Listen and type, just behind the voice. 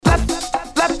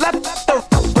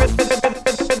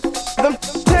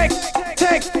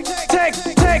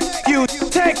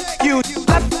Take you.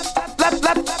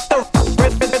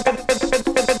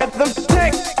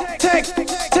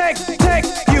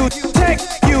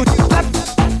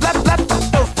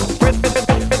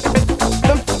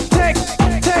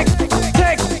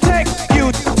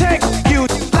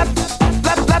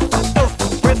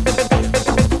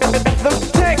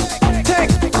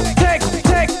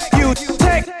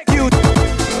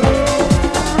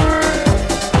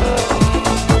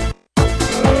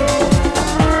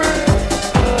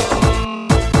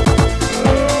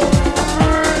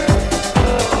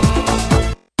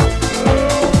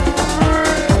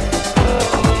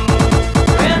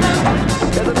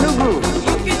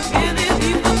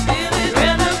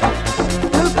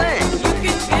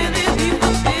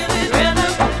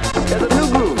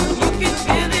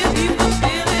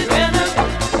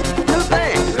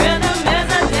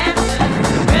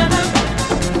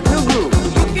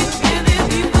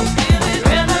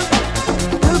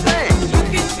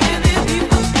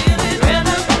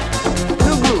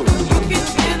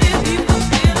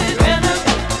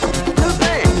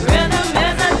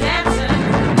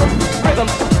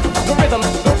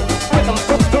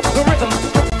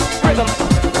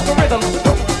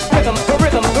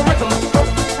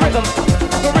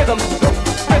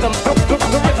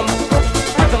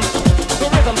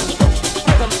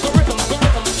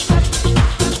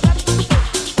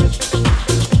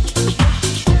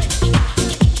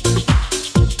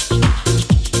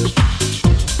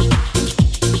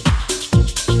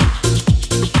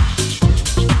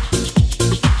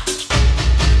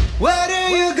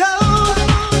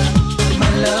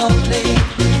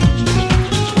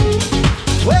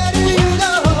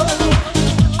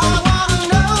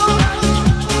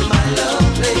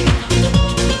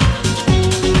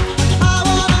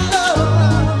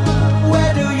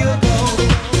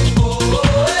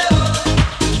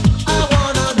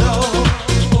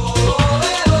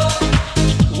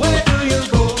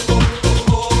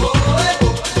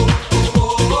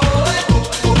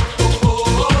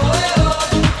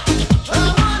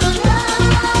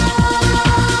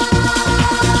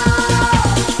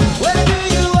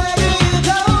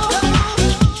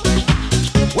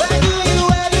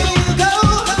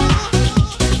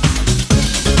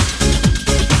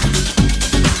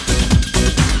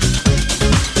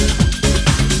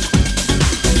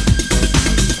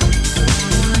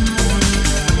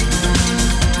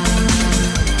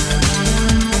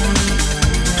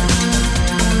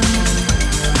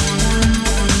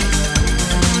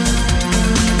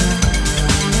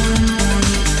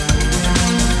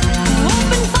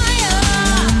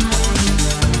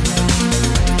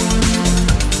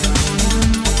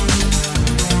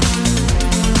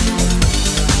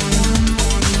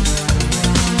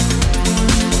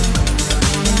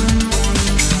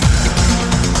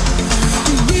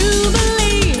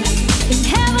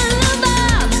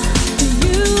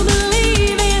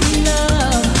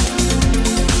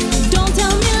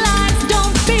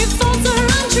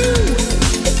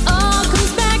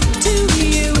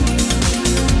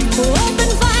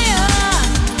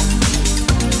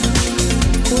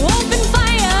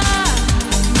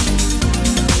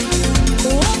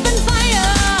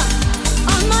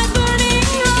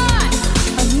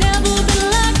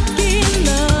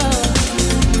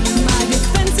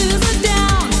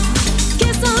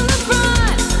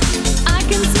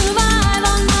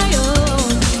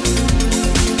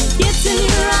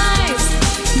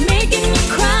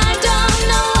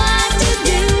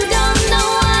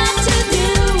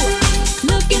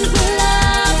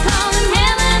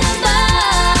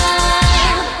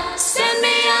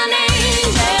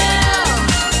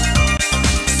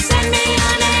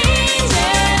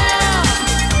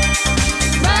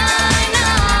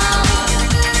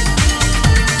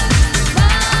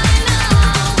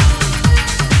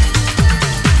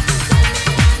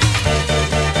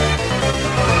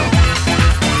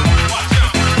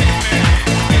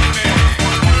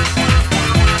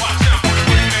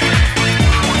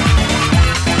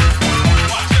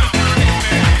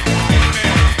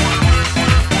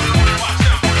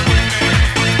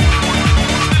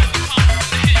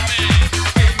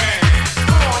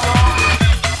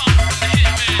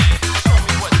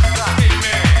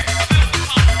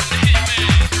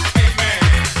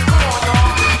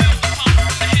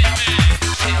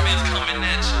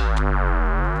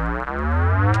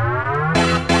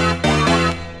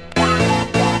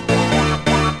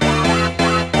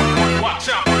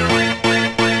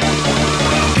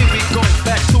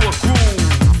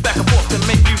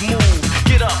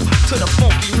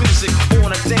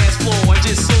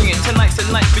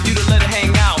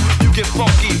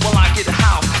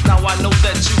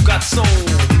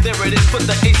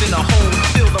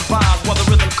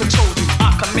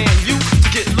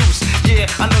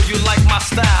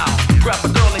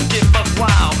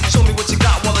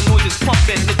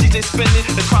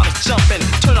 the crowd is jumping.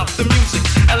 Turn up the music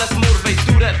and let's motivate.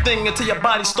 Do that thing until your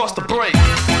body starts to break.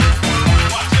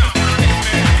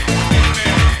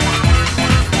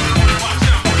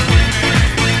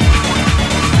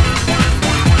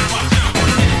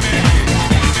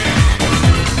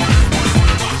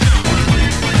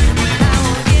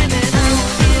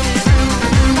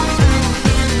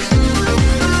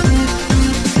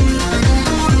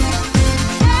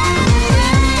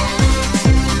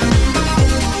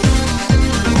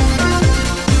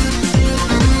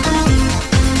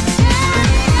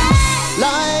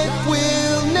 Life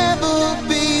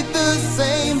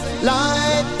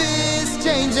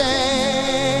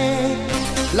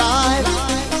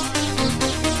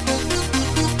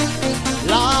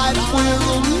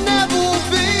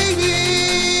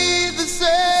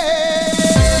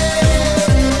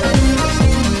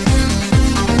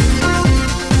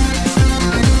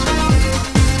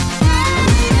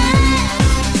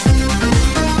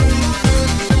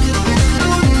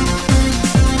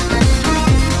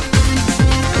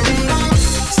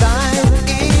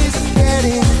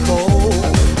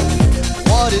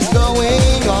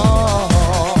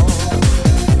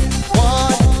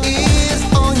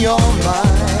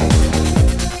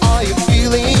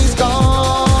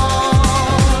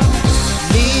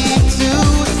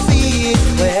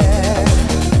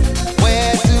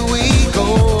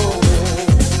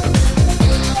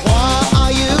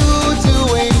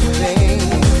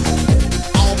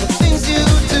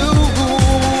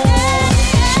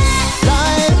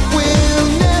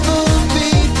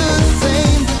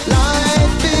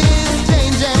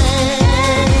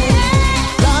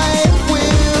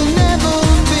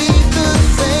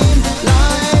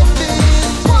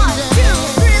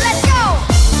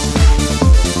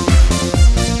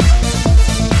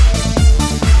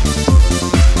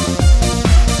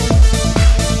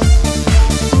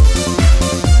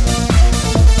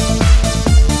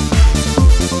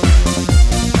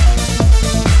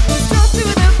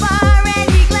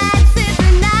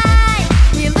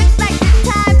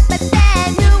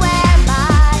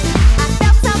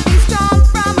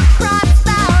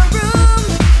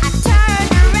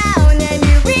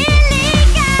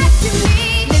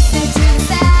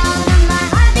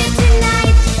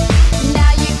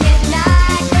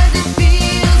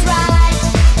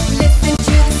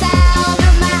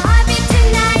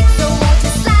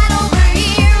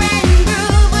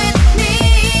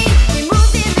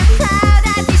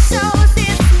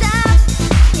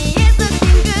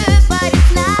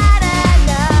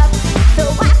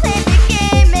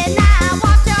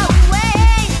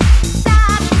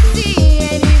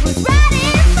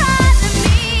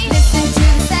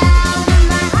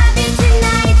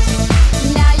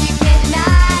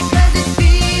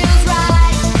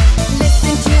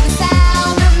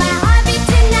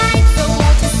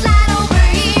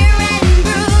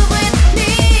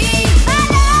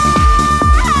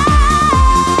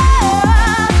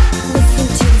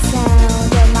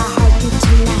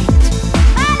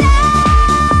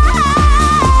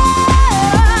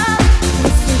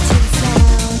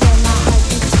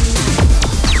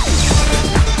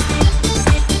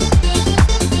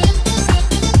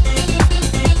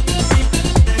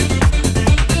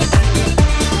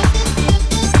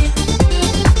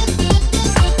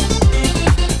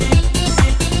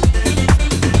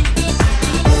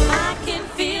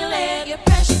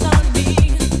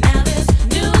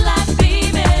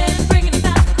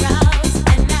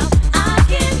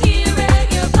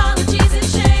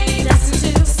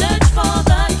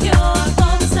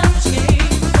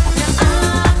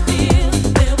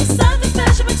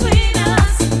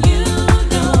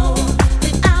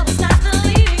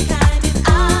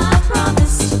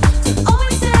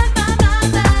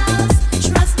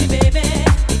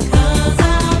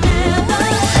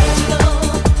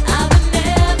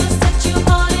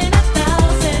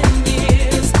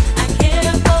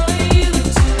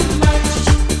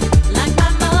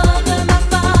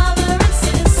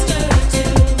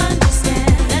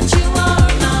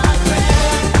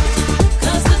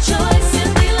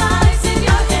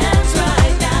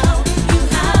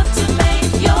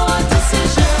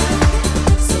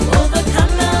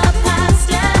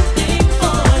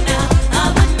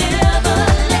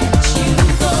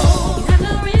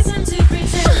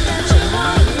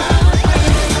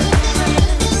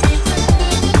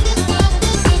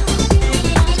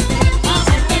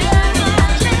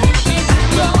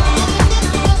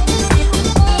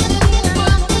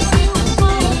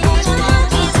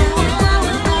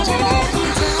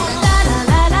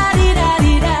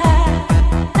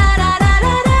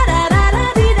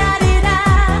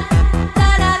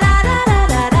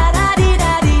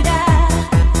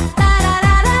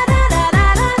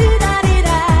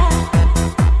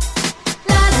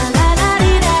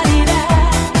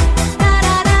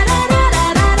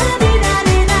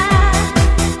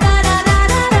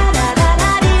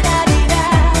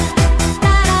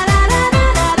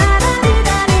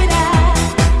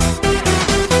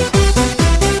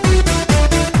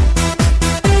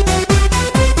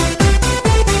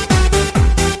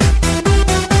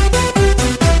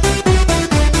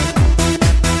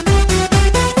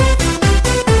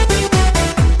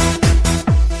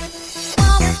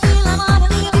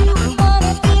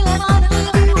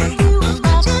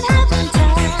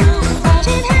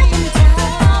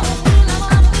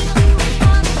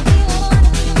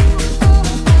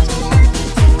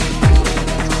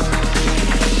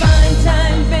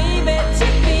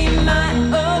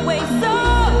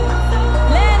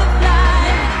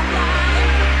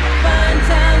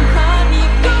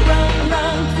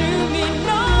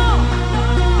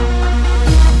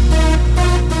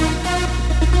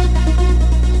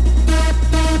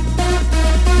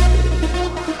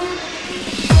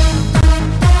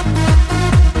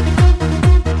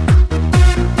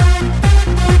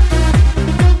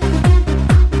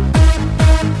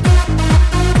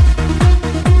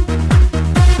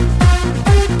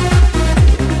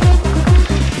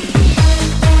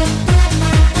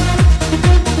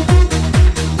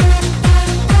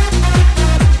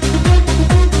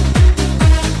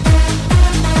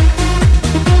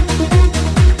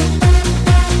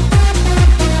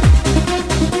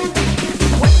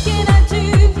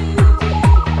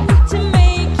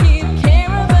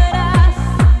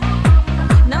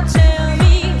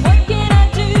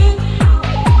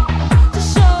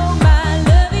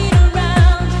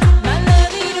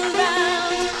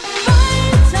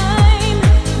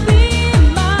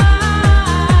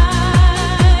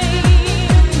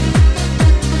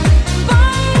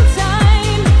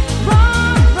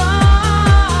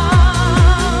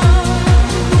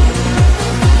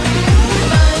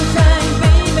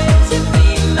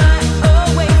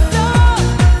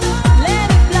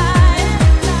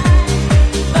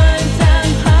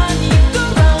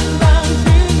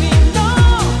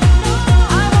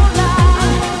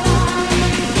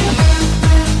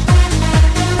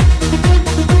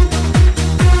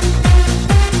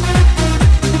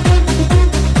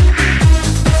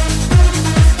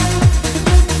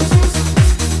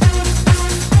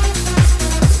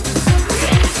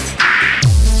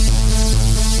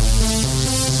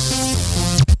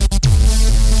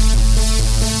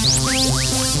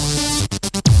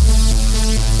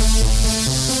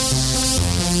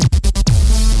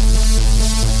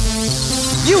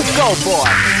You go,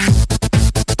 boy!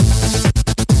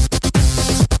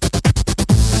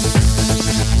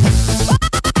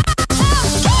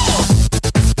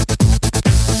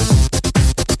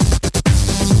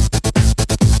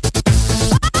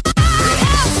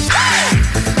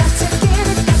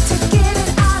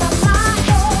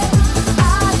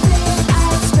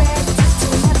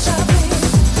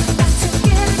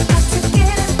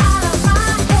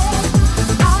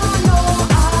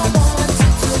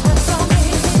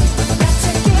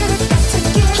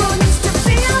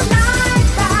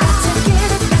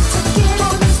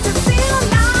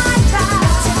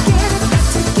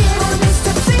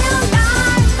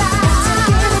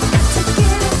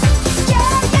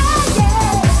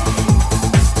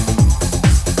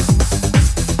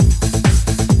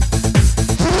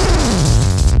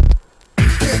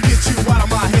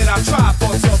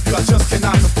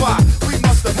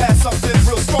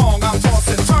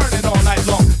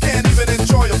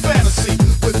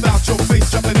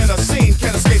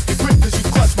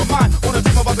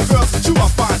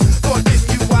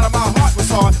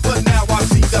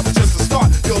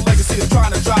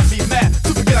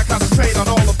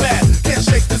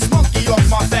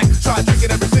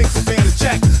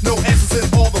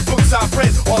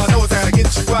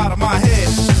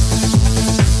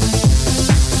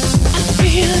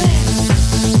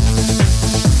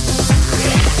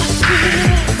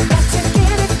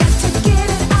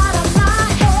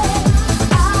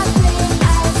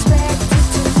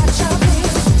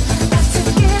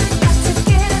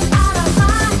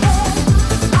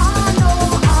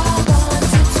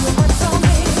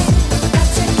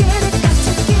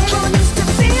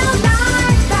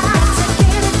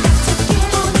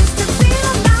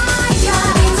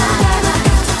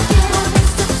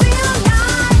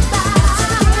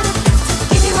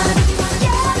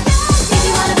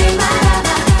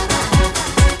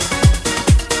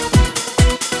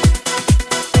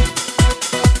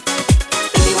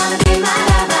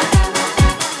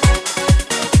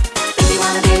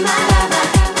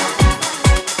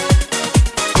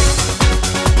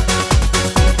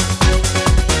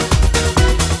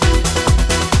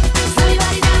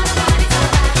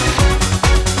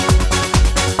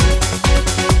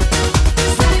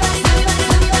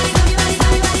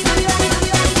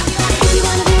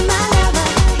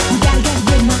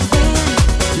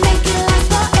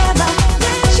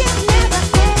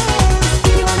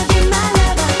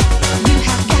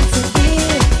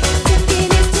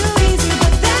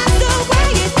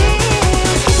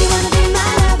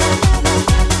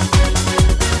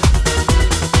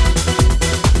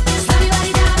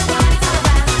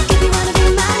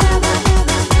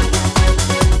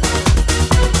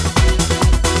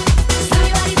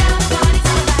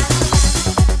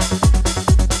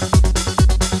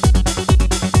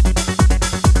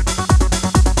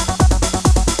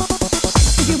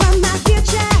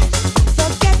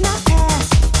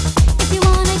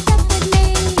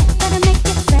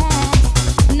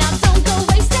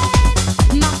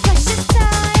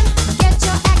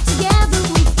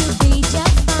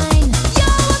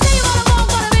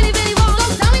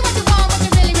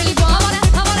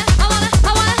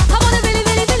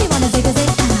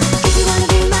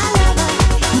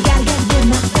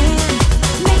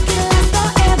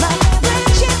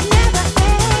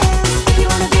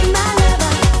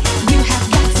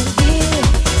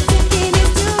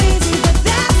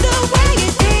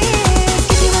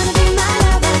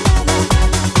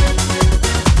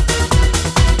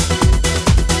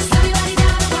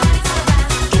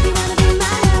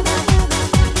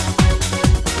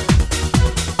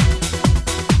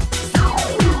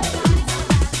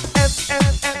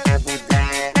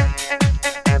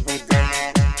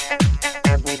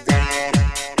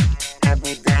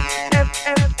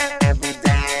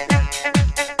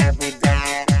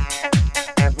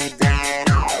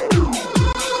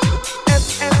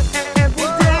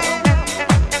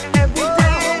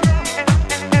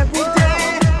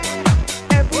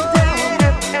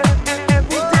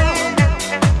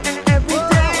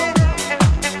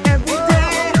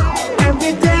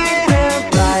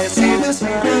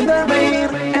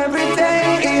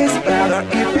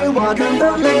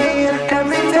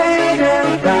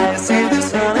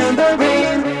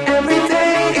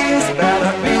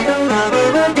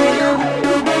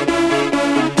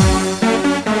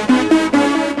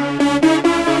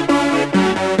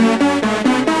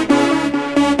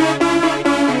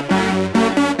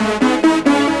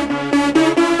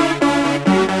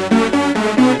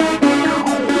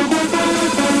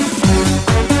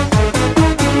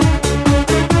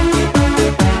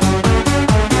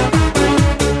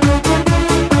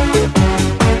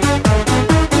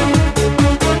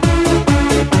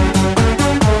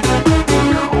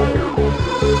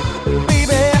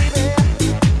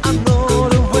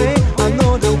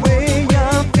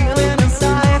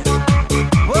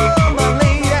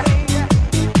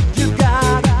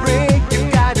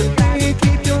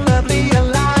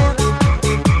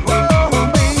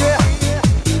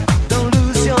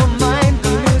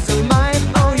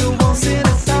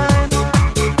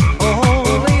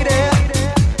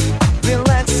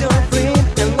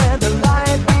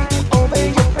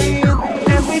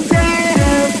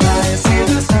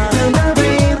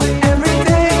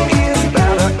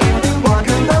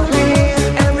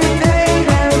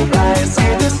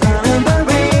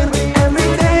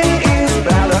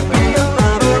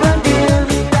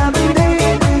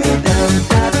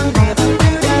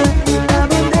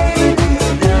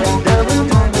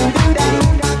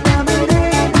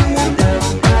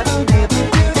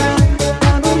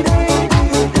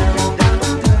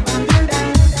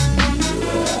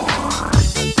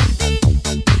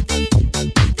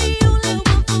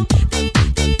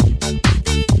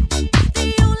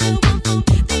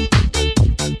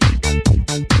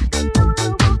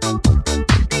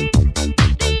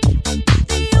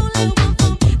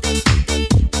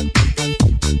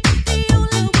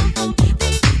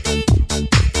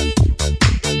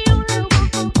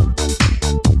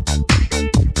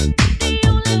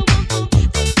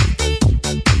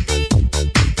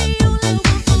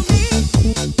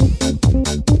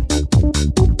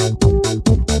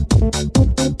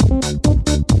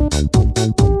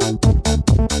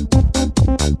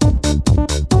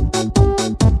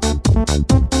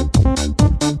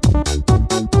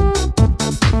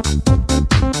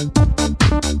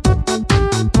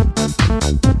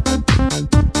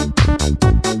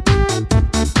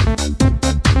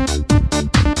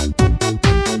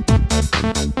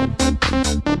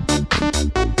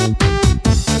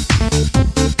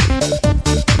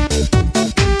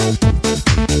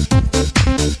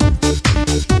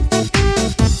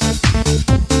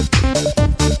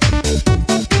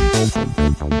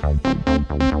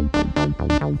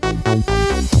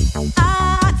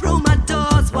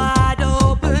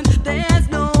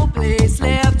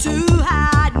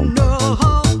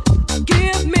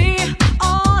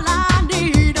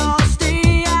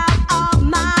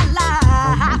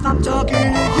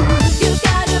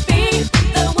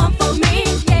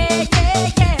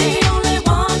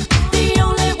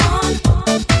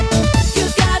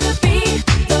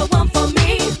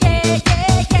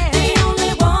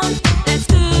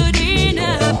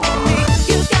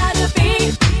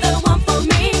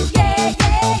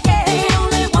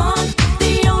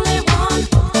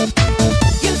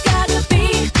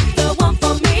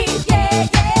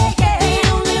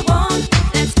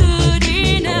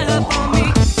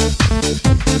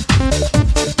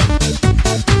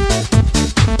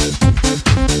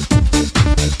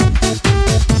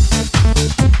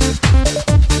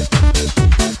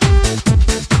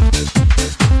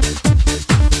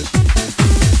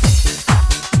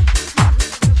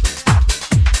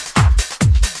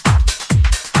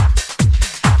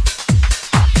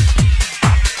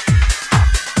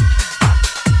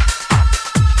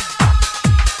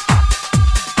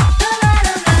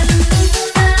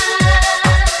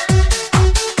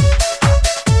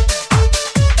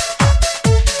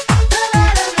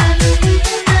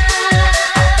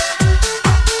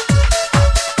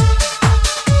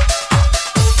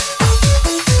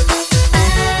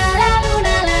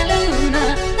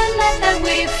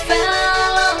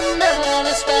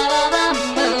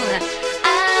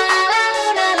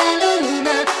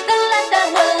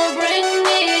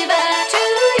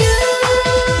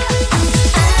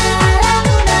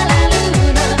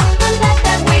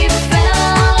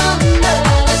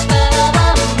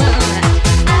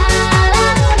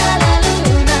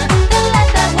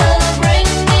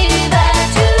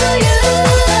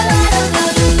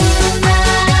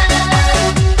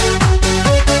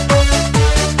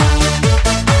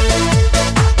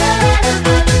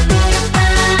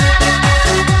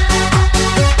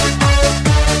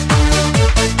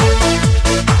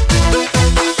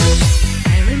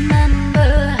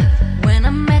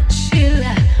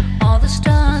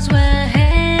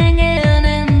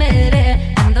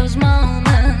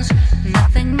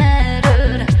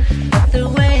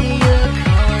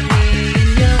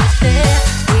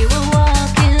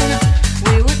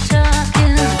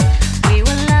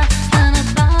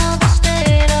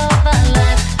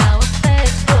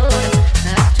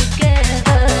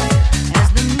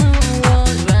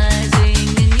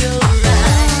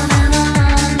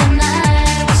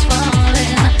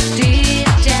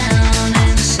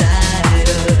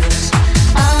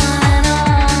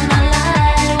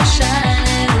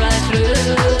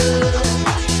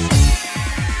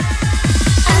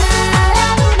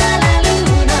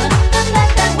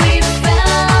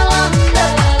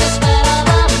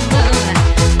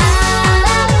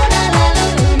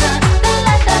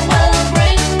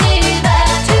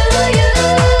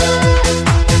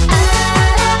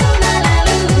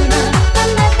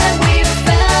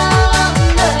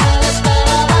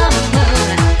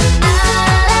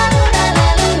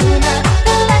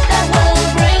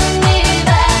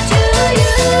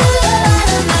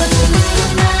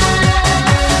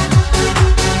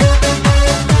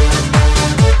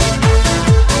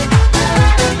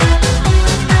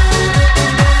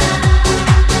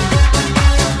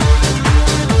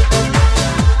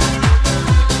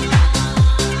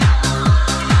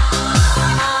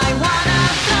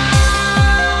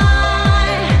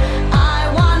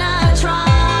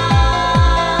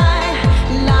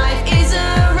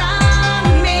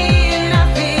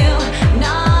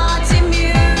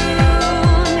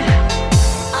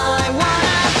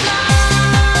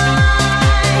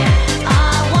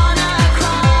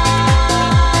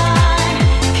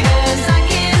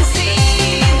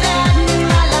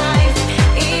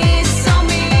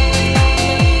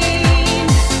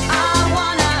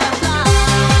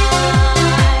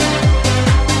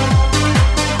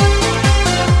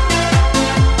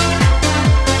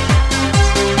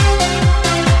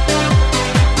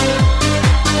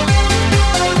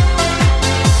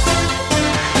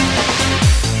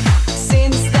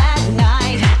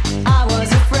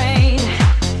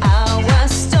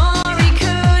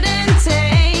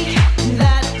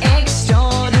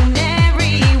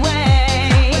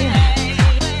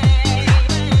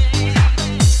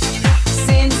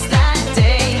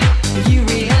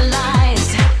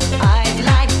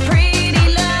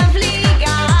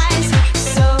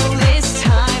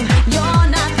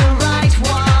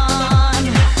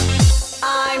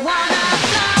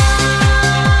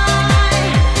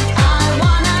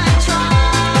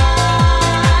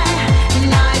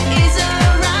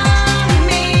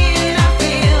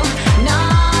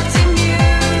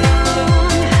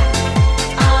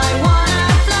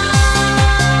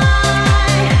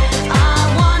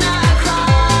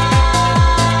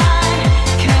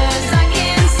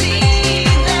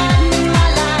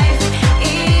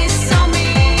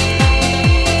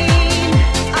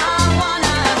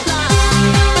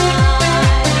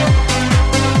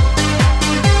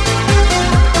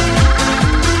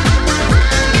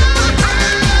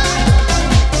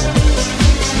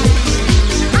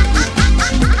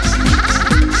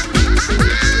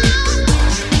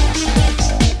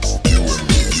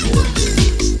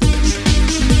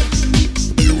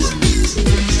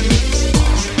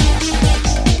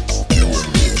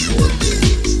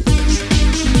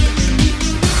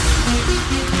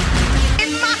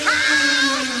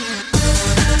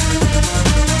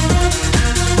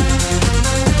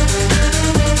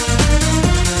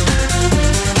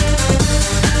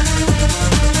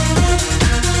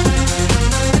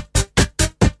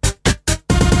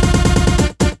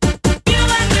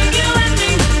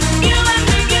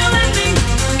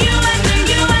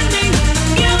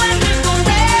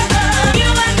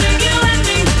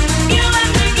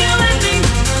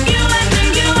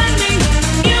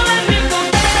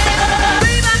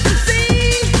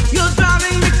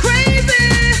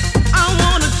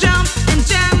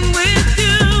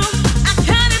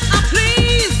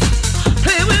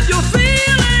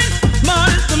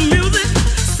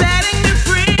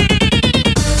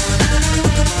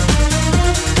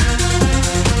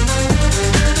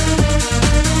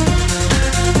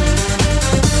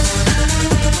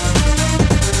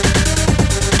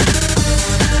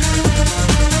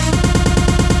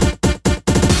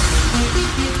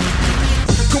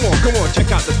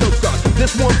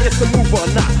 Which one is the move or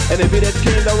not? And if it is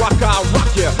king the rock, I'll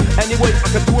rock ya. Anyway, I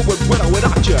can do it with or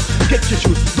without ya. Get your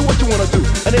shoes, do what you wanna do.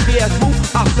 And if he asks who,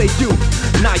 I'll say you.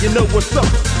 Now you know what's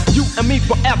up. You and me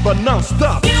forever,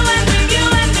 non-stop. You and me, you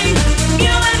and me,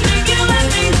 you and me, you and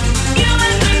me, you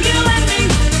and me, you and me,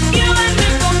 you and me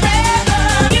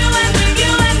forever. You and me,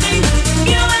 you and me,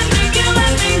 you and me, you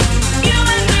and me, you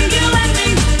and me, you and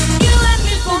me, you and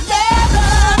me forever.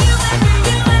 You and me,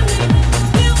 you and me,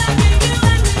 you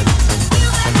and me,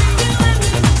 you and me, you and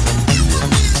me, you and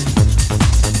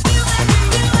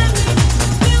me,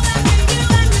 you and me, you and me, you and me, you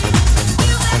and me,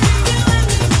 you and me, you and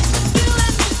me, you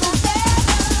and me forever.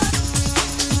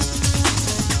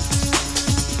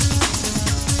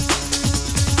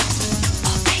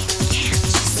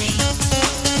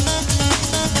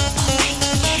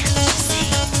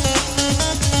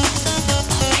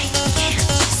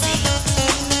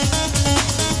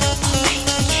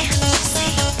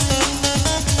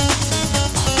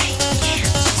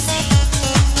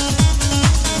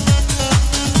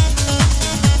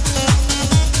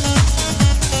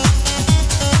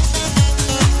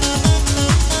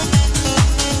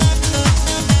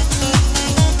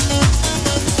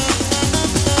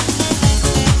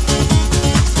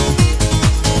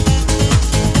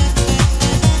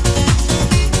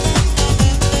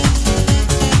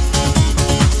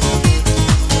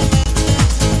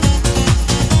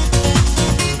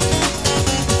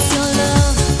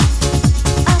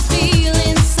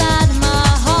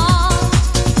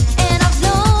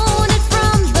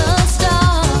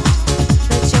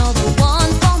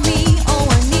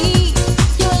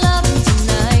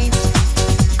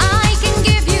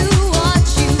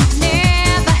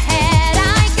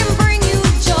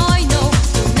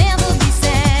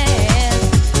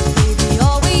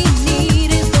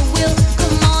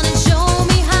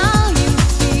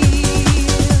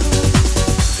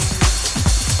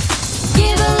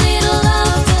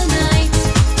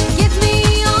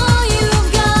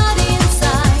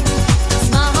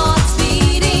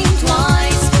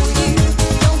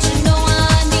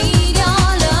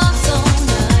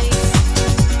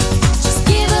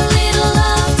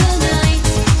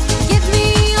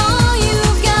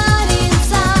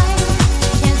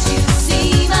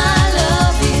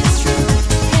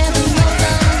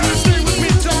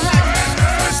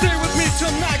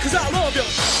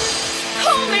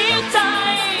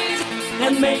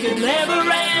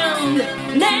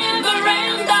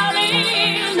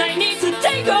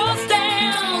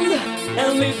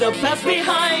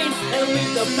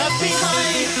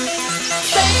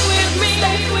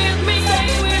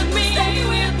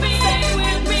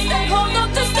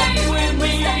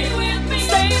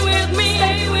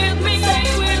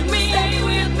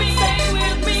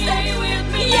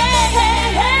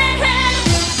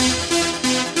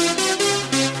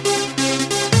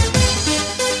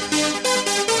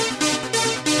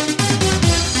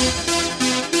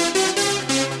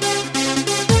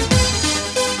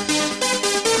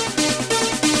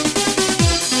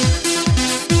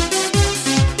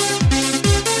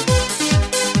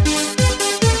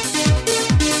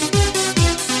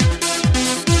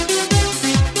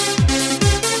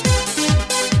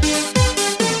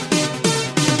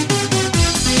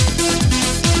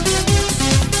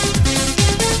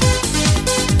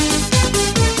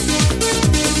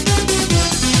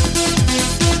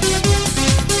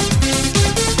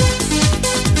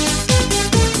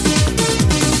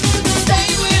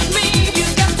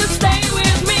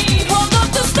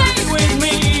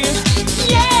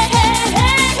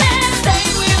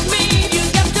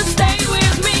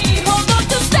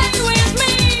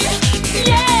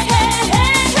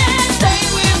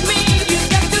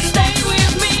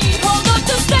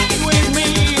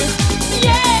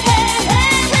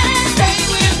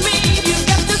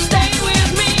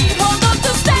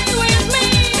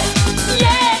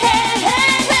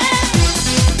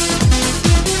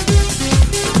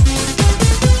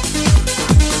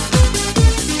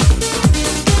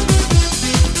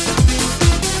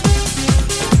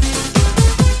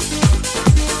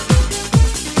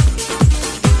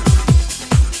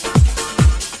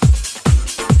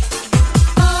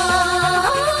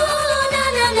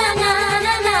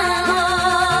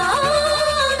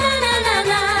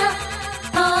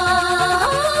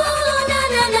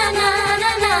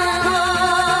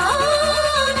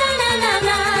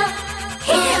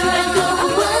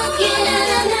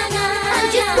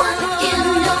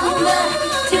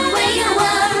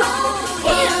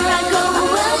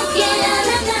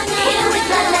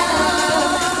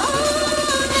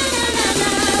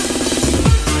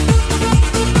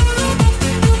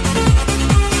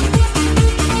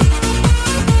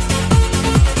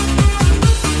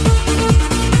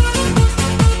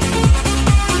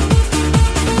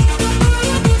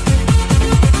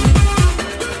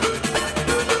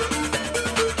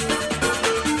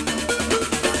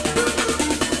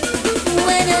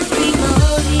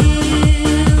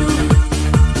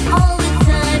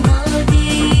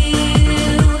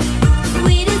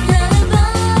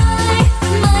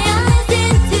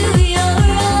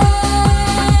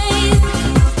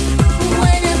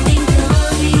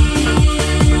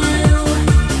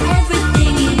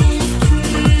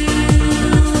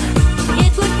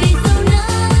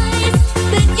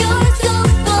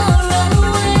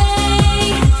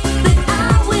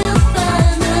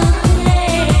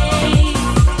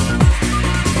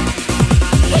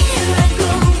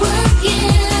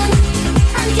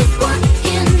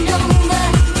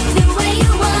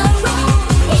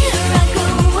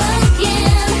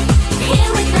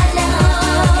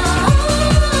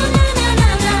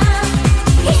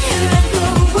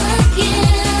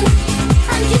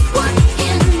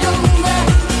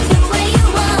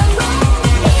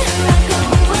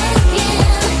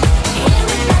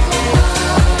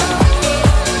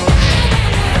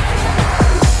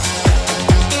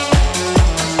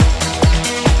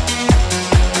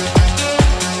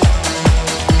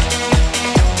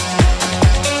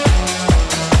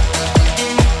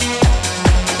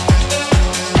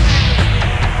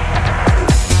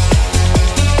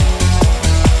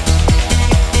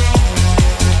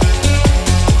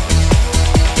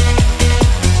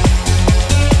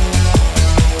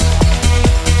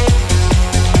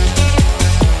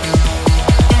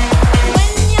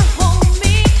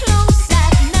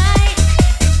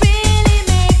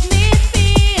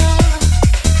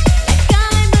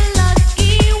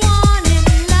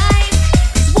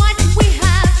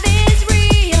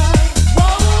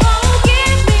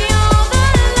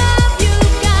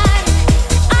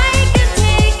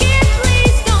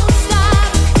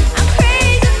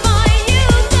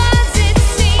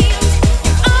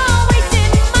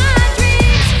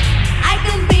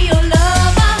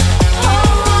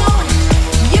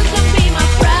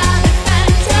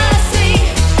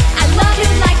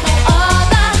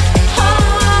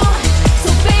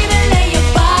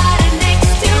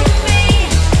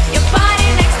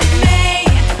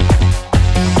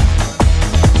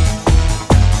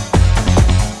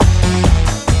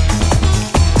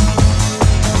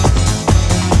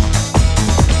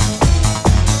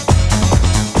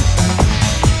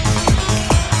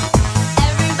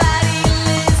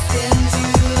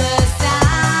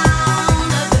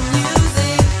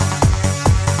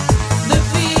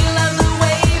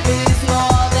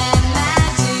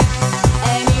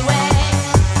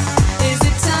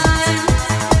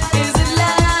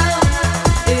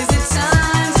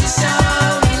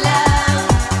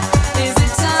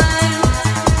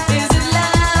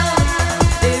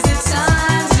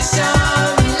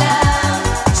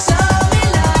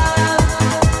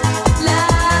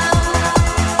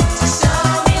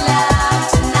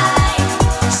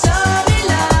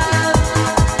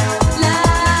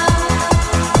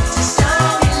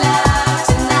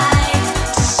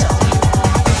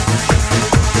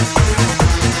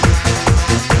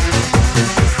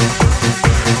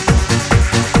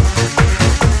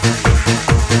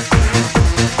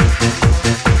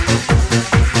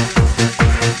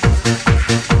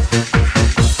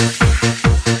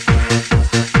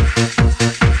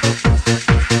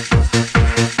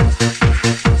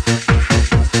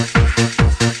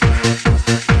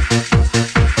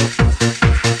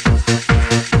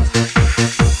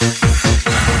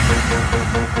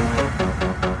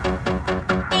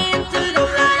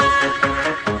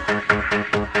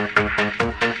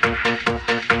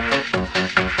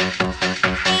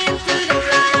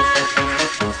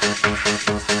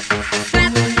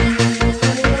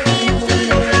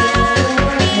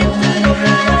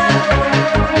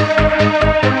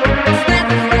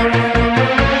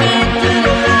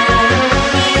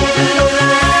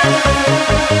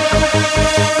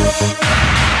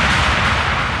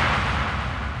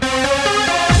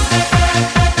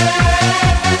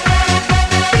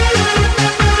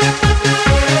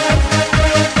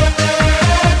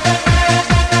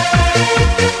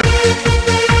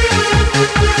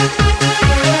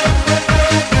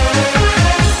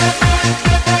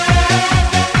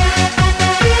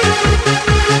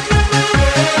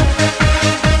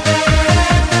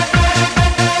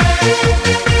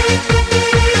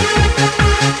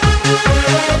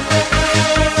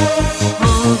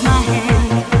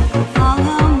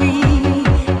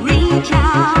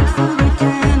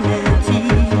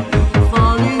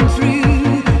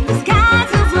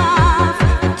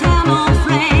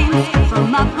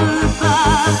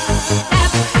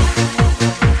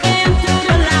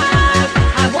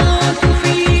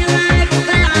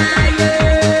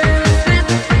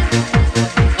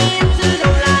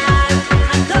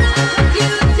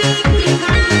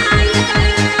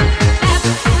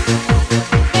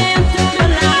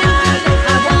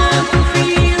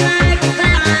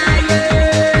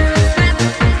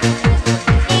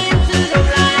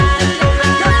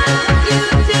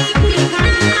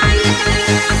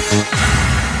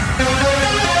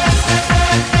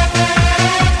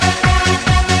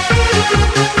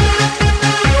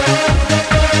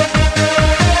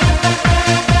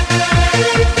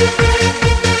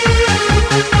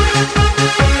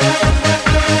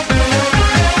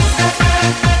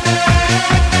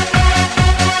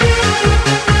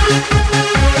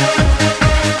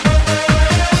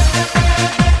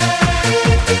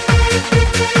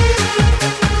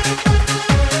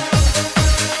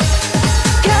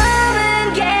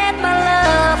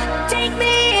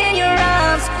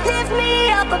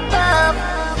 above.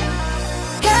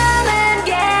 Come and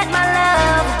get my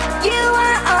love. You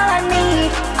are all I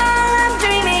need, all I'm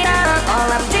dreaming of, all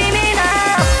I'm dreaming of.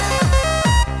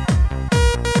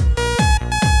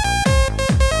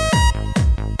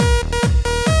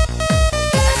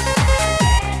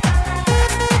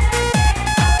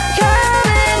 Come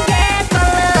and get my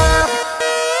love.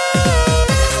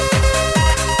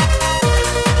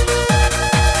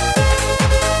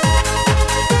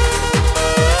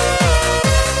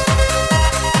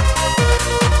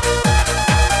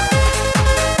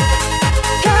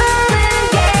 Come and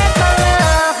get my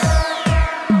love.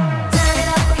 Turn it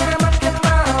up, come on, come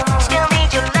on. Still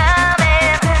need your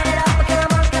loving. Turn it up,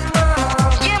 come on, come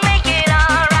on. You make it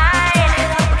alright. Turn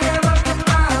it up, come on, come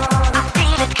on. I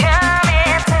feel it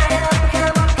coming. Turn it up,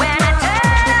 come on. When I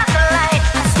turn up the light,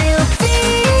 I still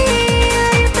feel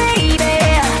you, baby.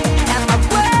 As my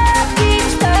world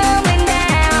keeps tumbling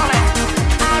down,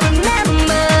 I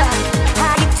remember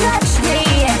how you touched me,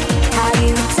 how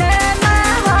you turned my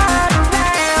heart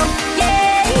around.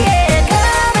 Yeah, yeah.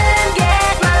 Come and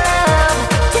get my love.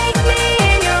 Take me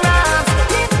in your arms,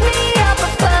 lift me up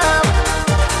above.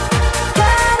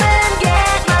 Come and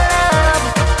get my love.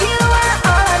 You are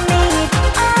all I need,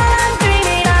 all I'm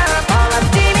dreaming of, all I'm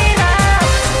dreaming of.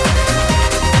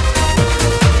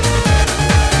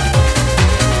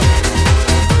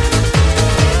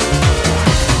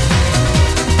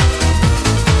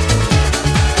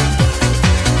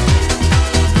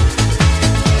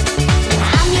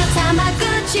 I'm your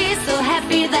Tamagotchi, so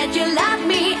happy that you love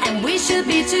me, and we should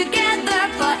be together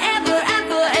forever and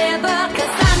forever.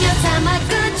 'Cause I'm your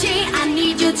Tamagotchi, I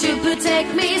need you to protect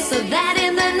me, so that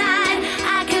in the night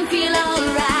I can feel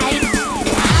alright.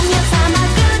 I'm your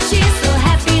Tamagotchi, so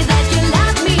happy that you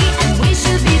love me, and we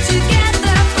should be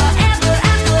together forever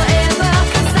and forever.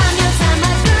 'Cause I'm your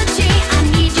Tamagotchi, I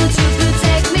need you to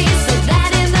protect me, so that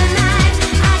in the night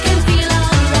I can feel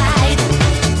alright.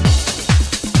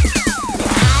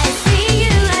 I see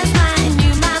you as my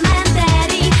new mom and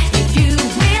daddy. If you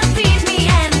will feed me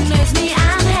and nurse me,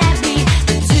 I'm happy.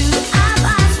 The two of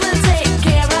us will take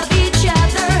care of each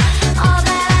other. All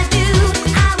that I do,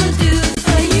 I will do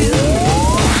for you.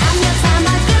 I'm your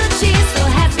Tamagotchi, so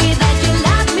happy that you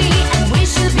love me, and we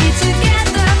should be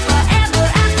together forever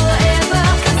and forever.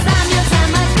 'Cause I'm your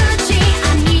Tamagotchi,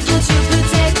 I need you to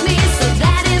protect me, so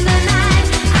that in the night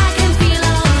I can feel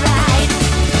alright.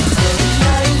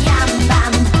 Oh yam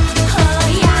bam, oh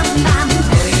yam bam,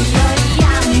 oh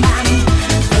yam bam,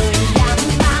 oh yam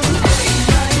bam,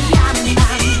 oh yam bam,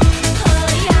 oh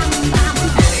yam bam,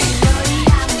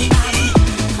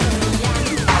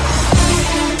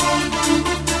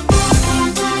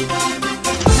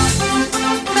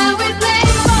 Now we play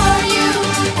for you.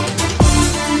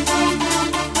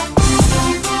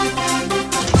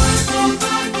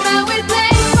 Now we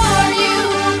play for you.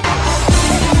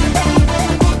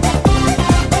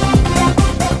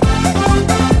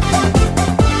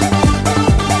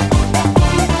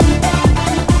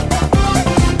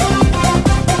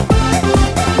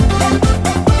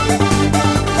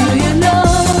 Do you know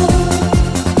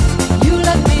you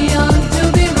let me on to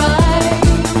be right?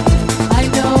 I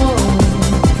know.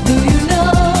 Do you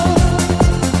know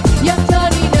you're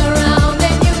turning around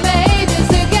and you made this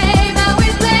a game I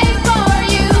will play for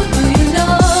you? Do you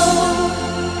know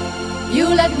you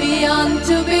let me on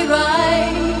to be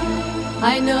right?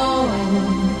 I know.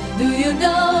 Do you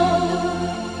know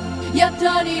you're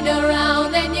turning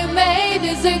around and you made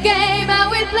this a game I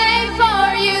will play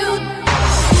for you?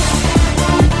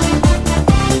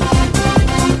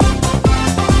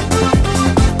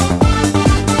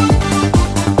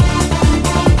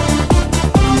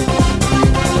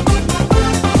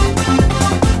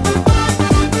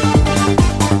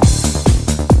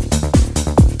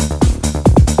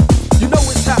 You know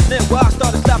what's happening. Well, I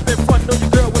started slapping front on your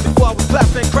girl when before I was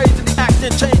clapping, crazily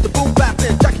acting, change the boom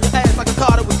bapping, jacking your ass like a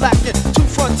car that was lacking. Two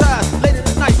front tires, late in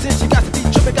the night, since you got to be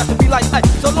tripping, got to be like ice.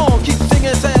 So long, keep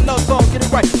singing, saying love song, get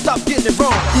it right, stop getting it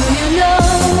wrong. Do you know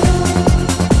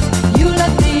you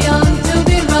let me on to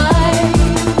be right?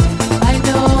 I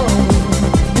know.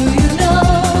 Do you know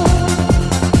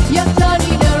you're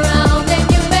turning around and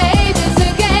you made this a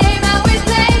game I will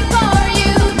play for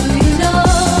you? Do you know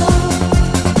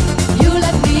you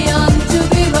let me on to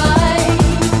be right?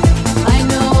 I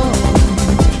know.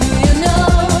 Do you know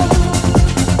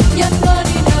you're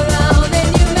turning around and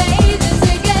you made this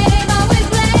a game I will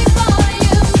play for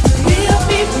you? Real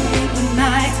people in the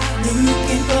night,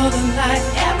 looking for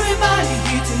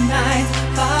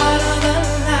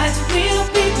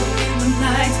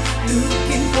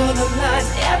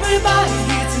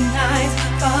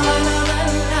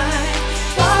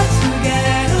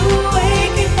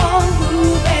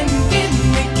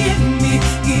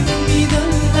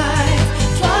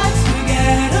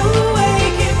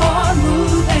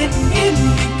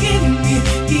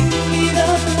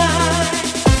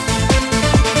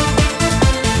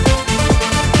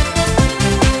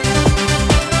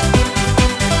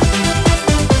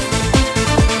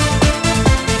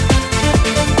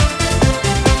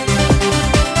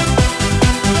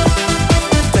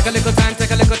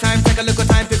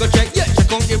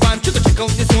Check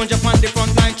out the soldier on the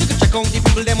front line. Check out the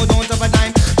people them who don't have a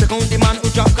dime. Check out the man who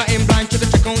drop got him blind. Check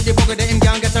out the bugger that him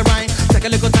can't get a rhyme. Take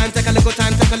a little time, take a little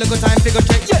time, take a little time. Figure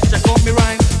check, yeah, check out me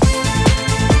rhyme.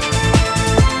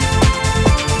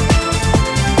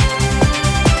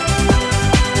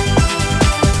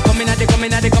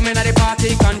 Coming at the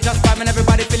party, conscious vibing,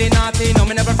 everybody feeling naughty. No,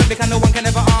 me never feel because no one can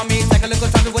ever harm me. Take a little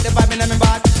time with the vibe in my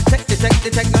body. Take the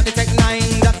tech, not the tech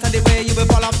 9. That's the way you will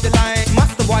fall off the line.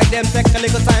 Master boy, them take a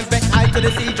little time, back eye to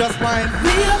the sea, just fine.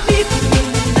 We are people in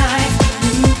the night,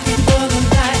 looking for the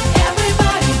light.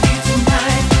 Everybody be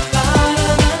tonight,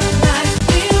 follow the light.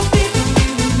 We are people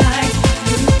in the night,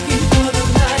 looking for the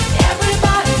light.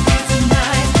 Everybody be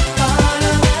tonight,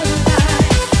 follow the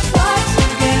light. Watch you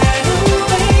get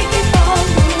away, keep on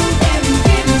moving,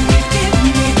 give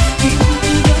me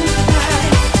the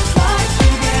light. Watch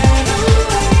you get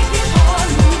away, keep on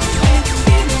moving,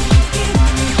 give me.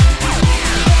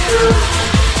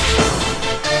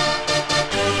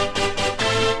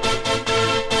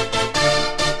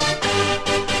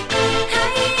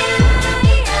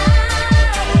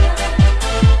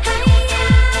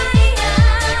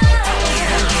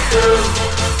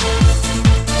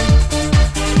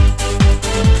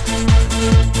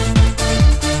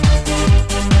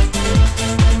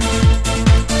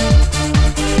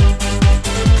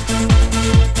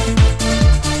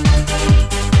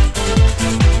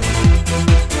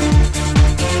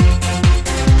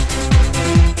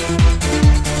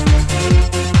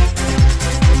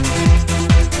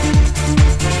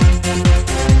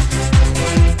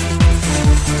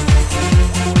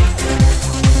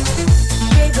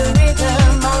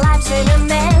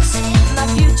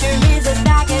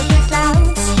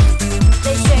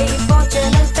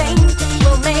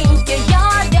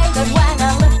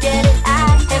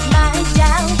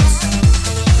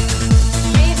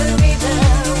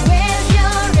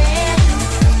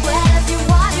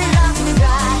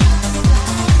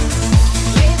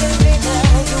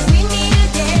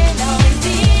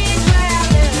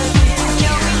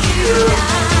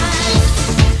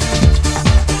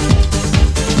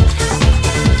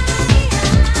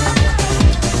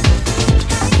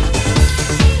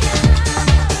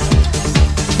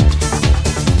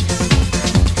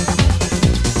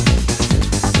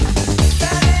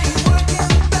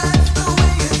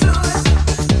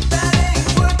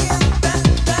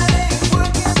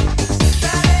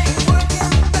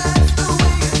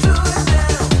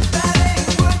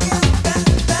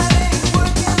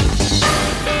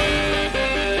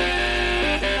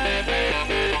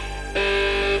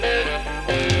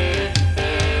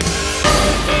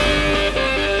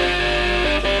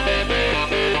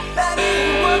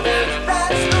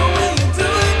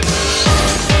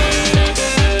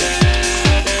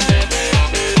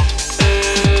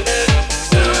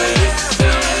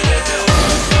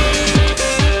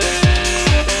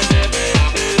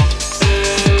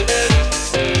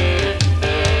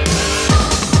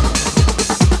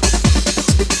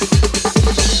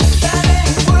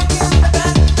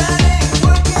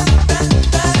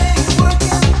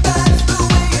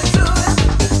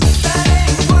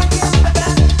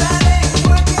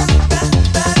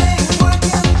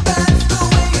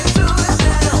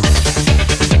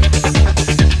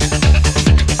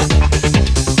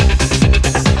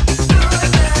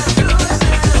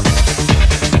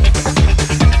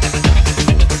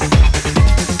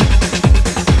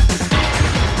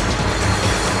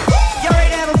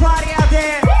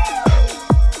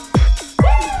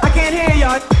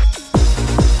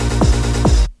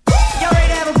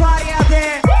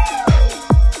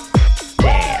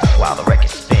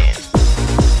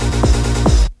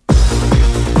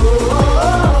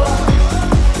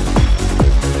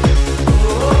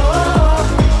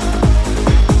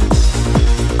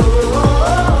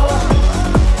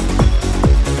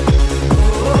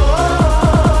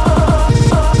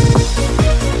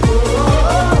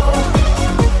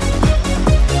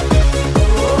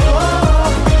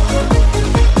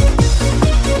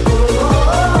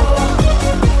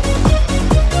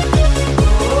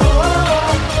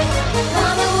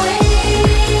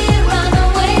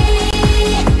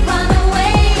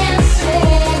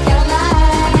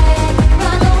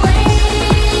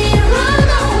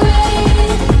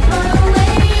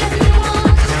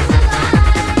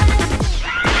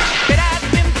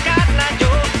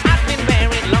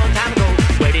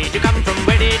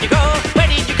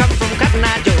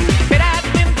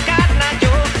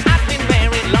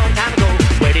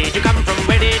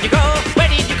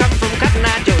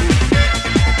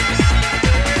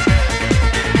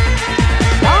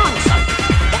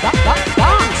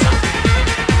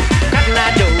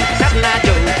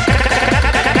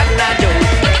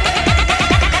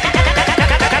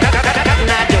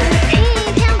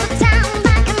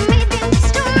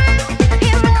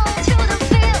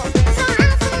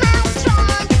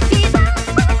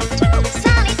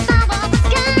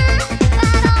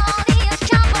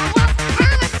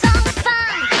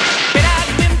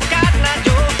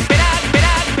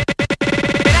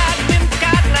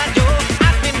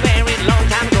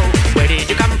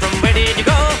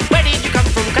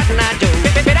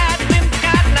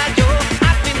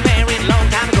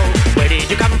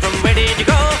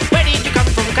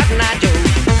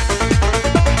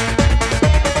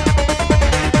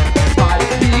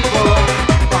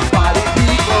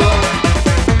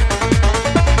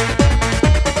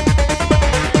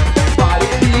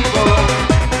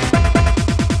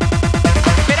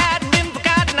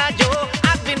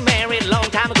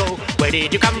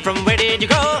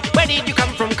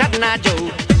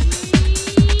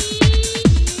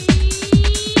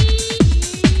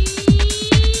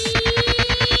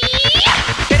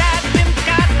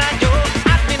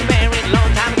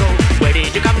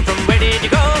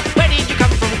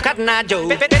 Cotton Eye Joe.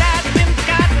 I've been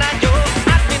Cotton Eye Joe.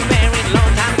 I've been married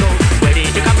long time ago. Where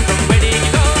did you come from? Where did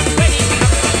you go? Where did you come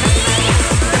from?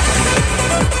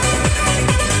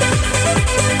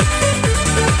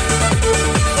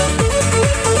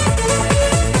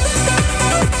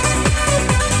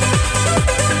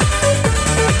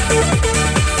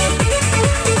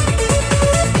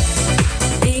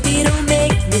 Baby, don't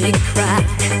make me cry.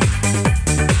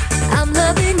 I'm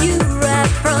loving you right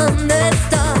from the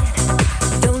start.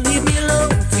 Don't leave me alone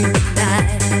tonight.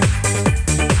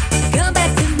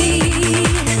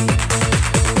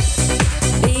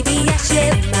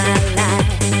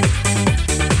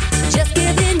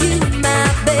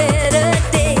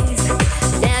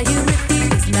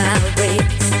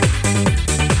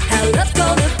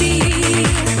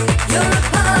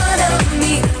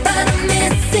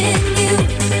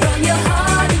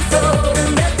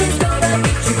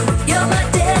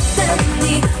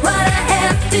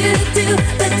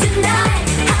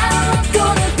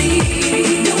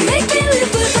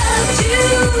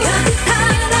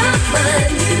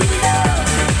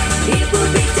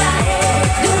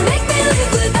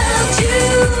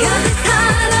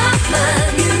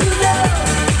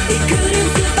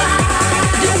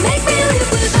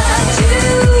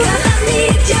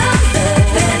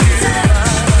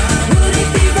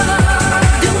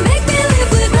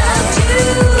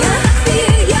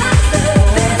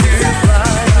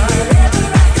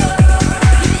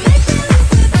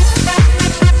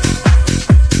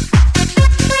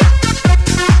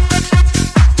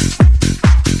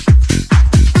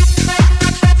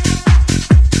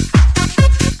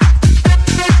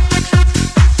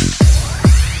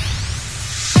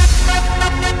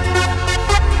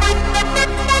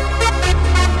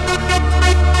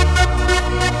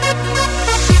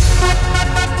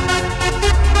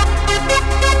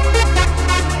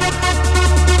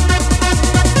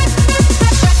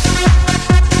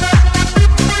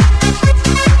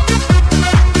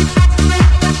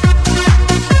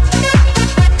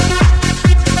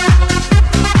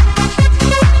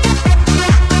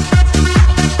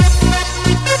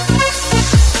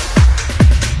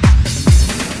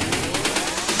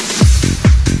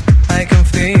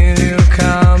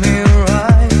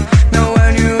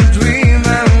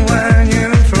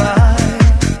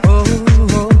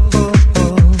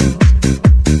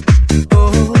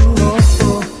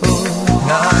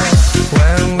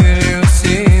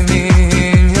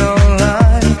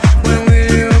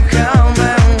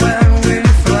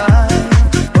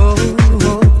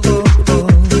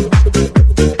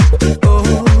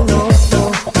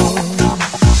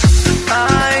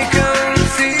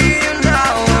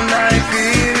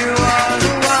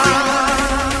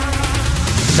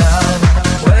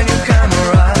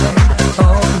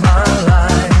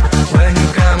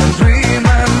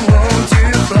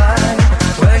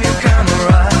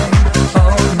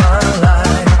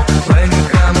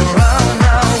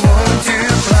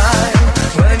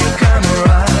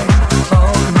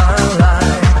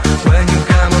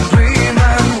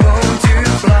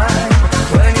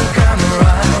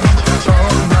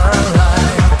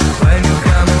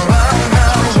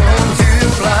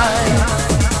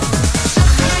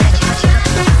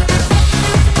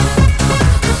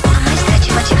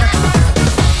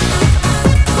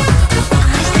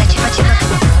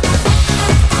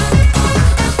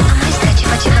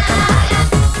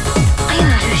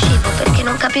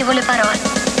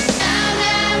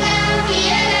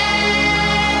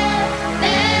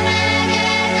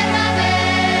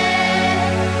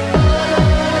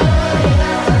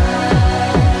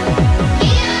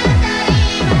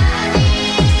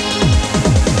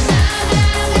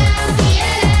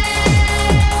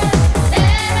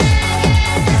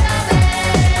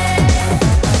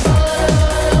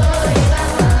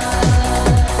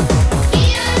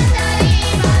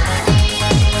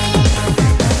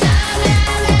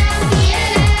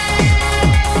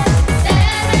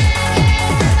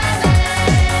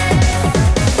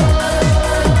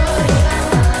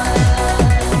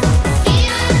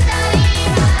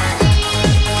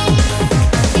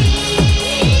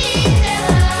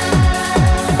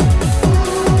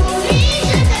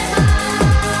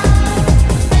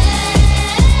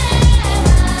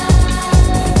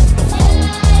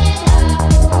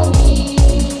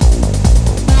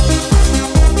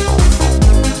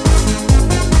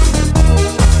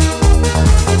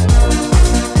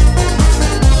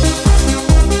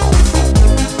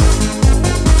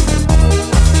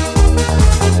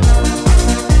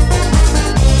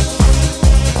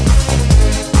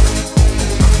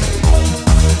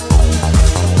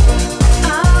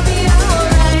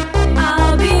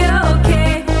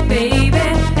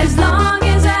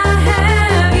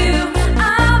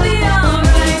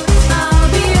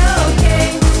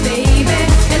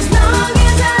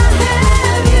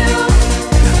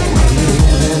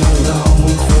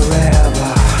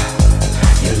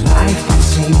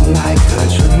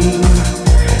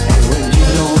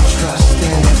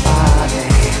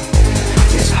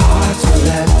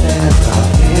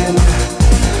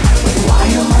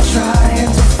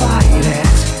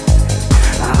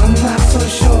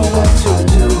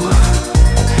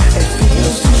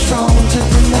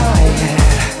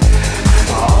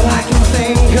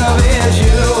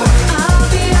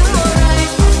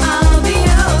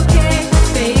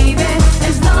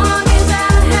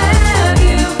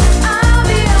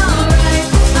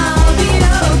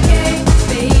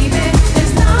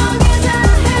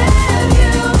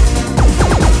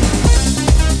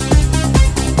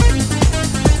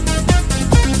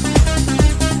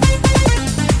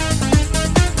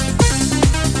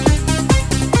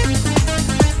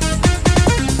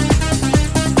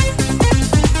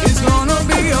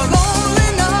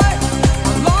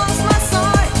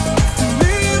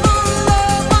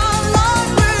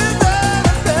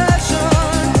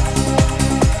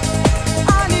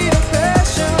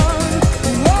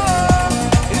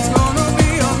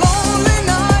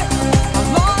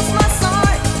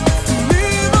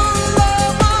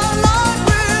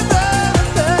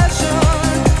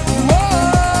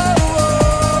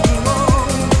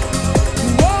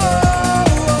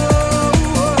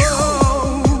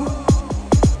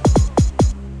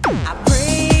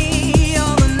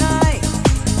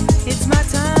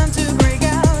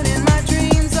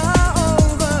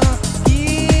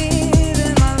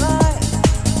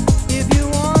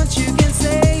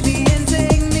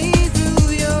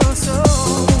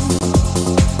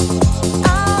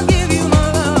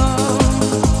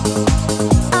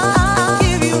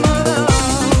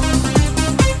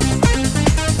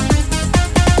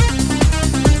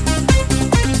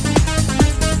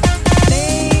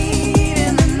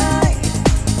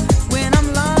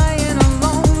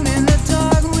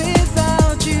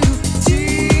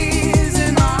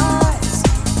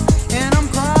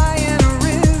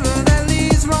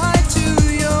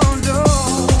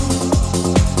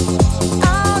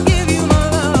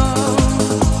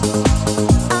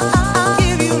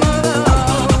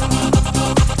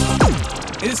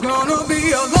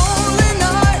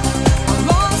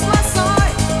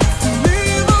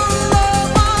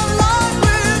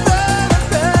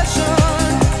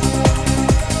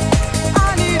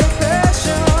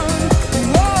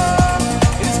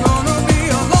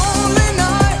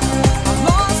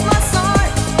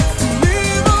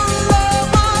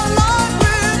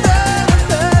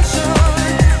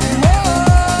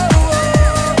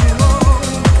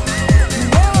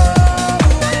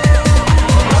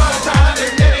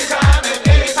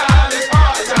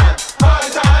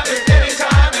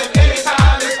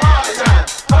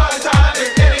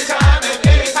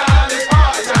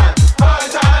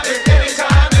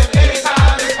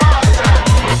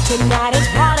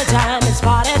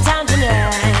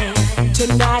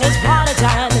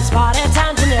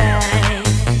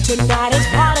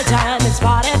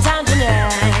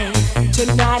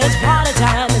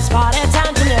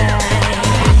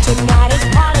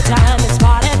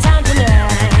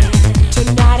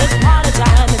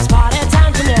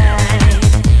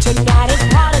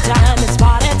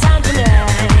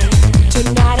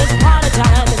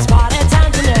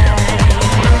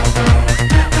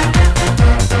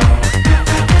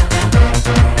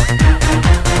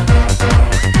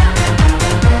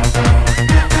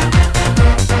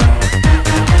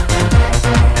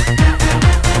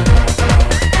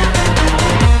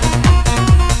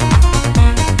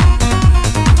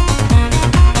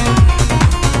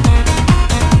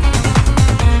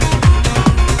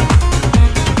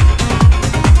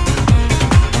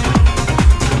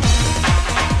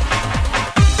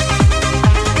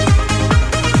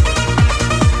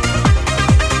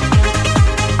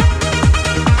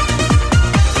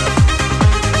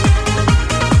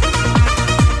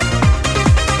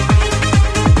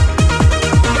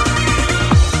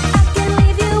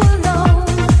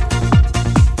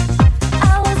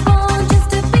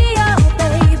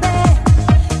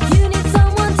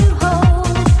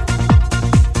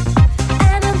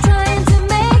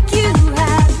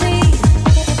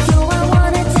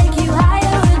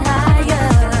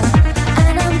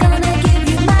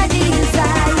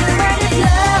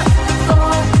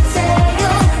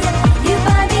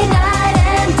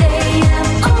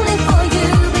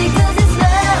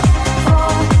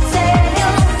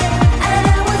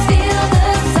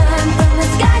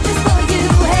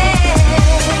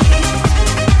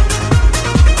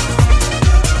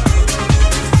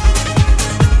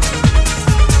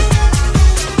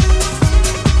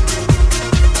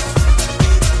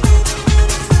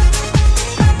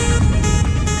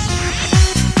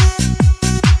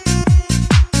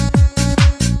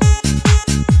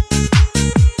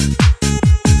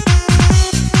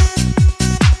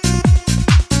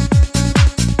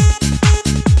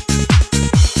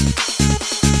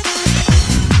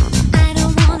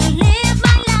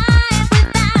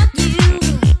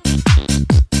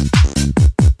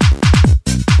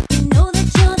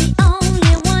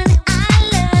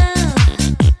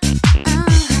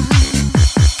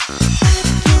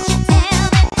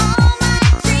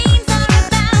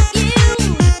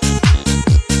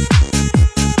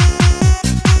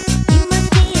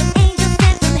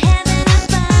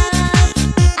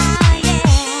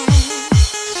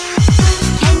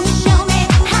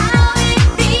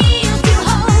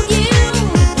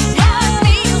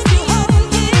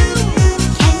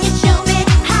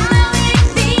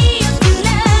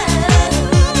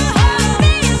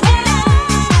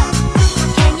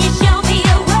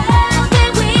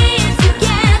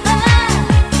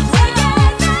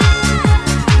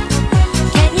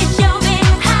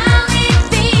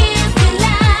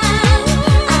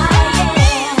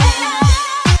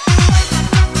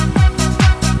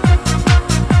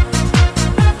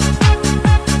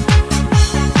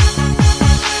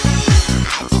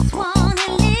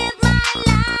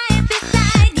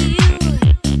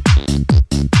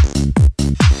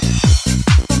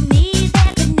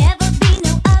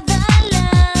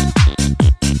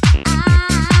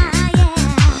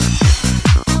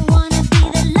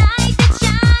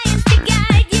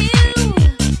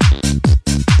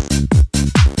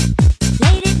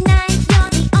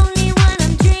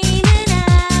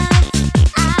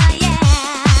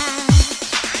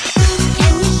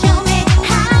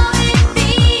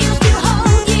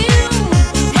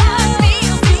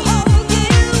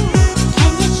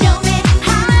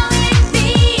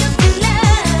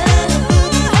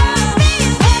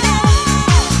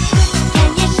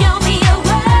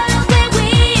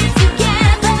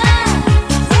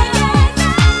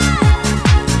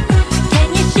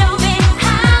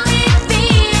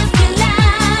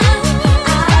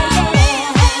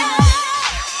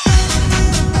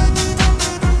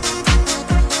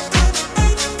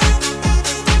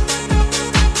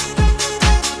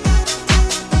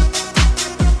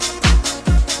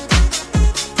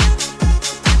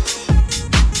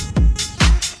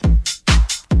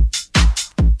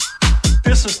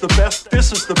 best.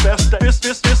 This is the best day. This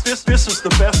is the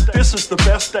best. This is the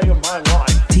best day of my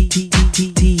life. This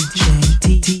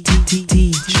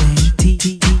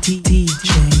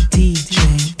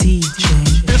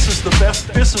is the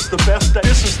best. This is the best day.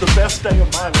 This is the best day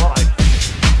of my life.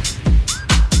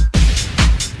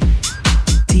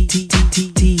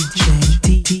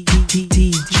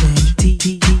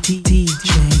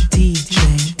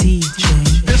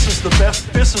 This is the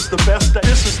best. This is the best day.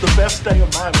 This is the best day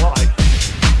of my life.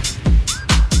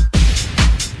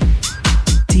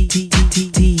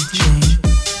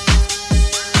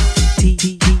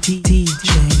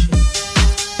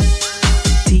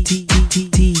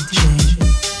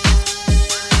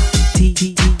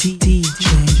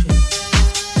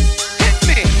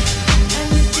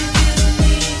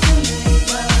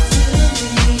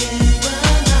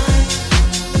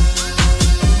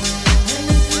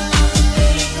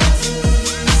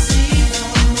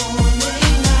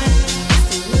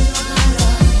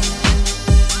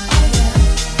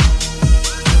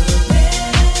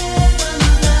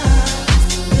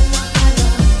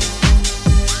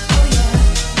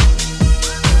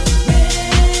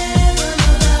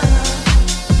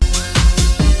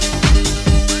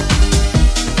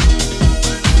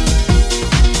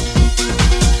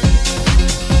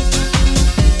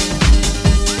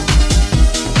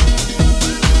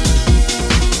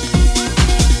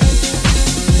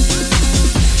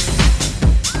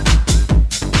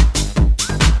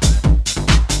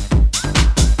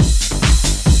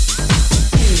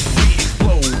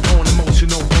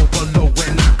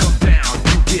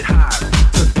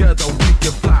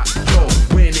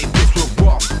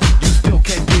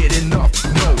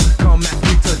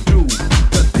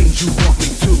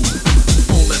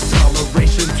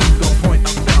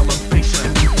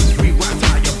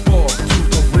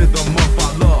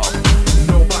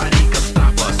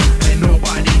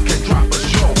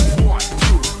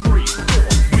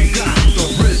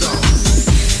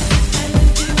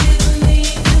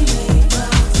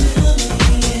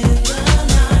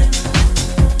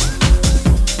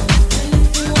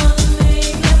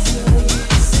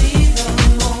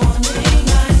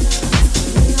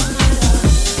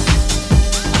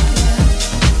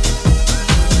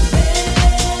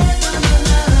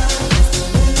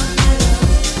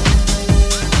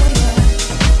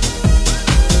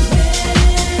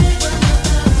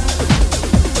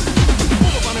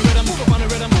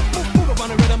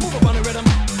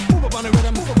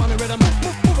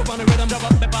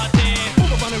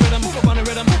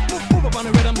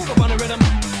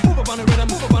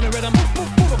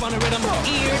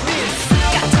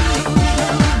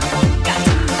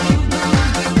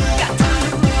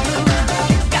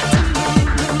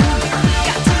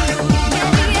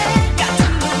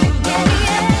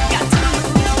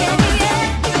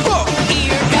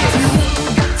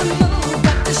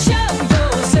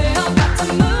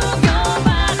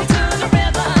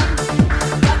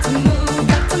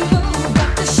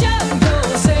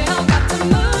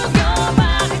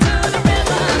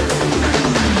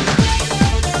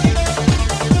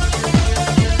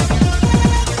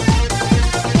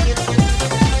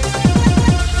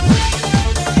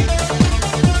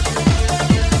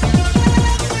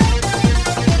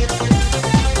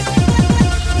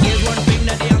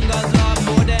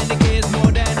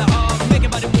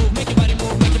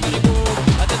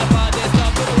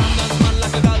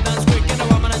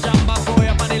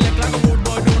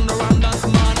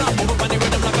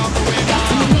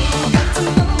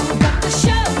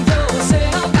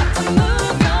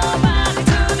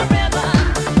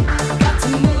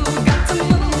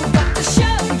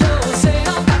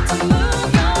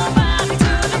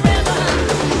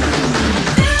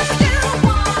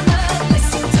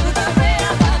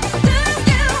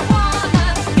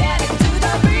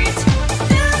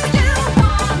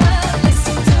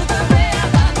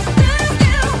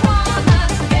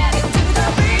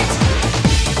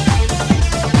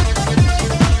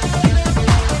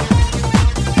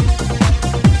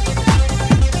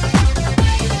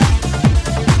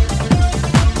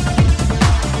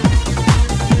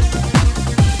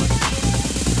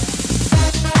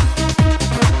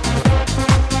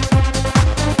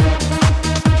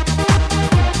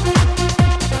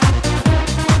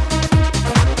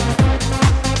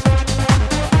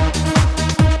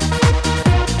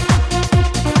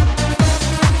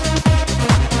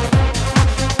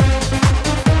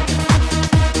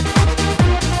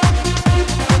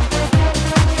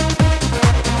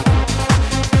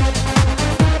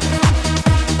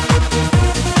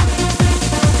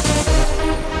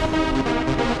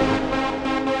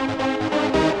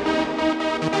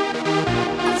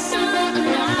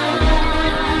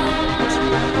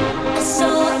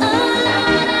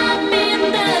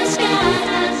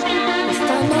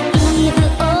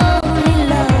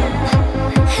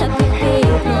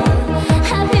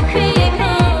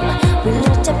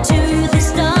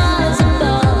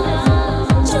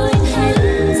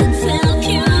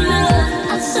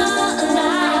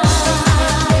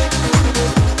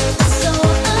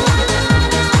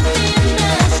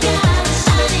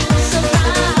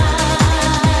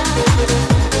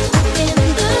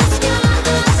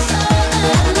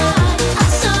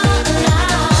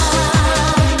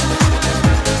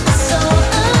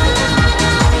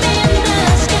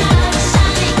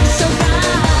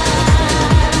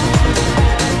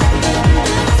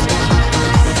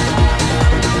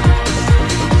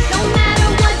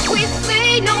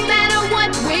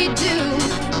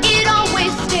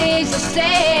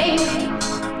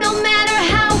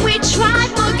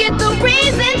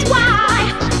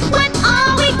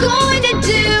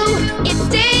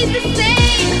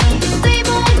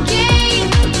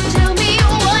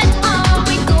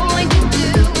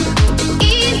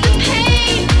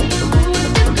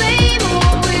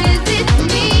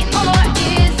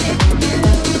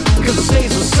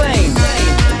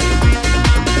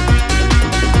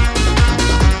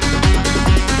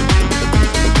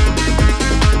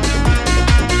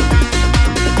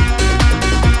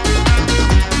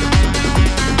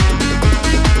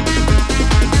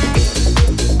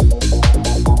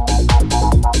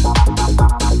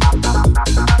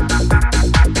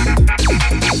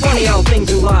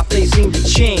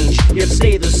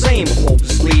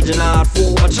 denied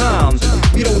for a time.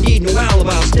 You don't need no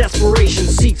alibis, desperation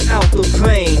seeks out the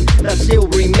pain that still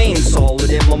remains solid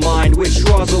in my mind, which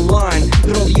draws a line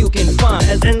that only you can find.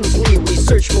 As endlessly we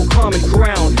search for common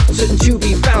ground, certain to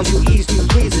be found, to ease, to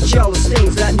please the jealous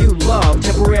things that new love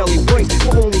temporarily brings.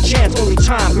 For only chance, only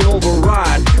time can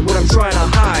override what I'm trying to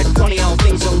hide. Funny how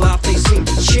things in life, they seem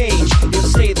to change, yet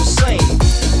stay the same.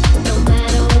 No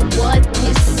matter what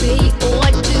we say or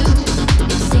do,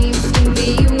 it seems to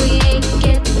me we ain't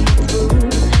getting through.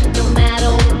 No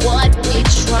matter what we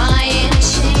try and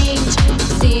change, it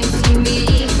seems to me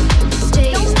it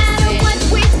stays the same. No matter what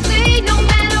we say, no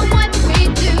matter what we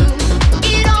do,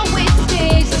 it always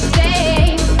stays the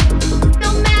same.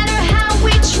 No matter how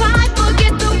we try,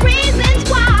 forget the reasons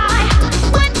why.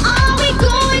 What are we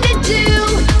going to do?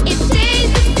 It stays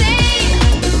the same.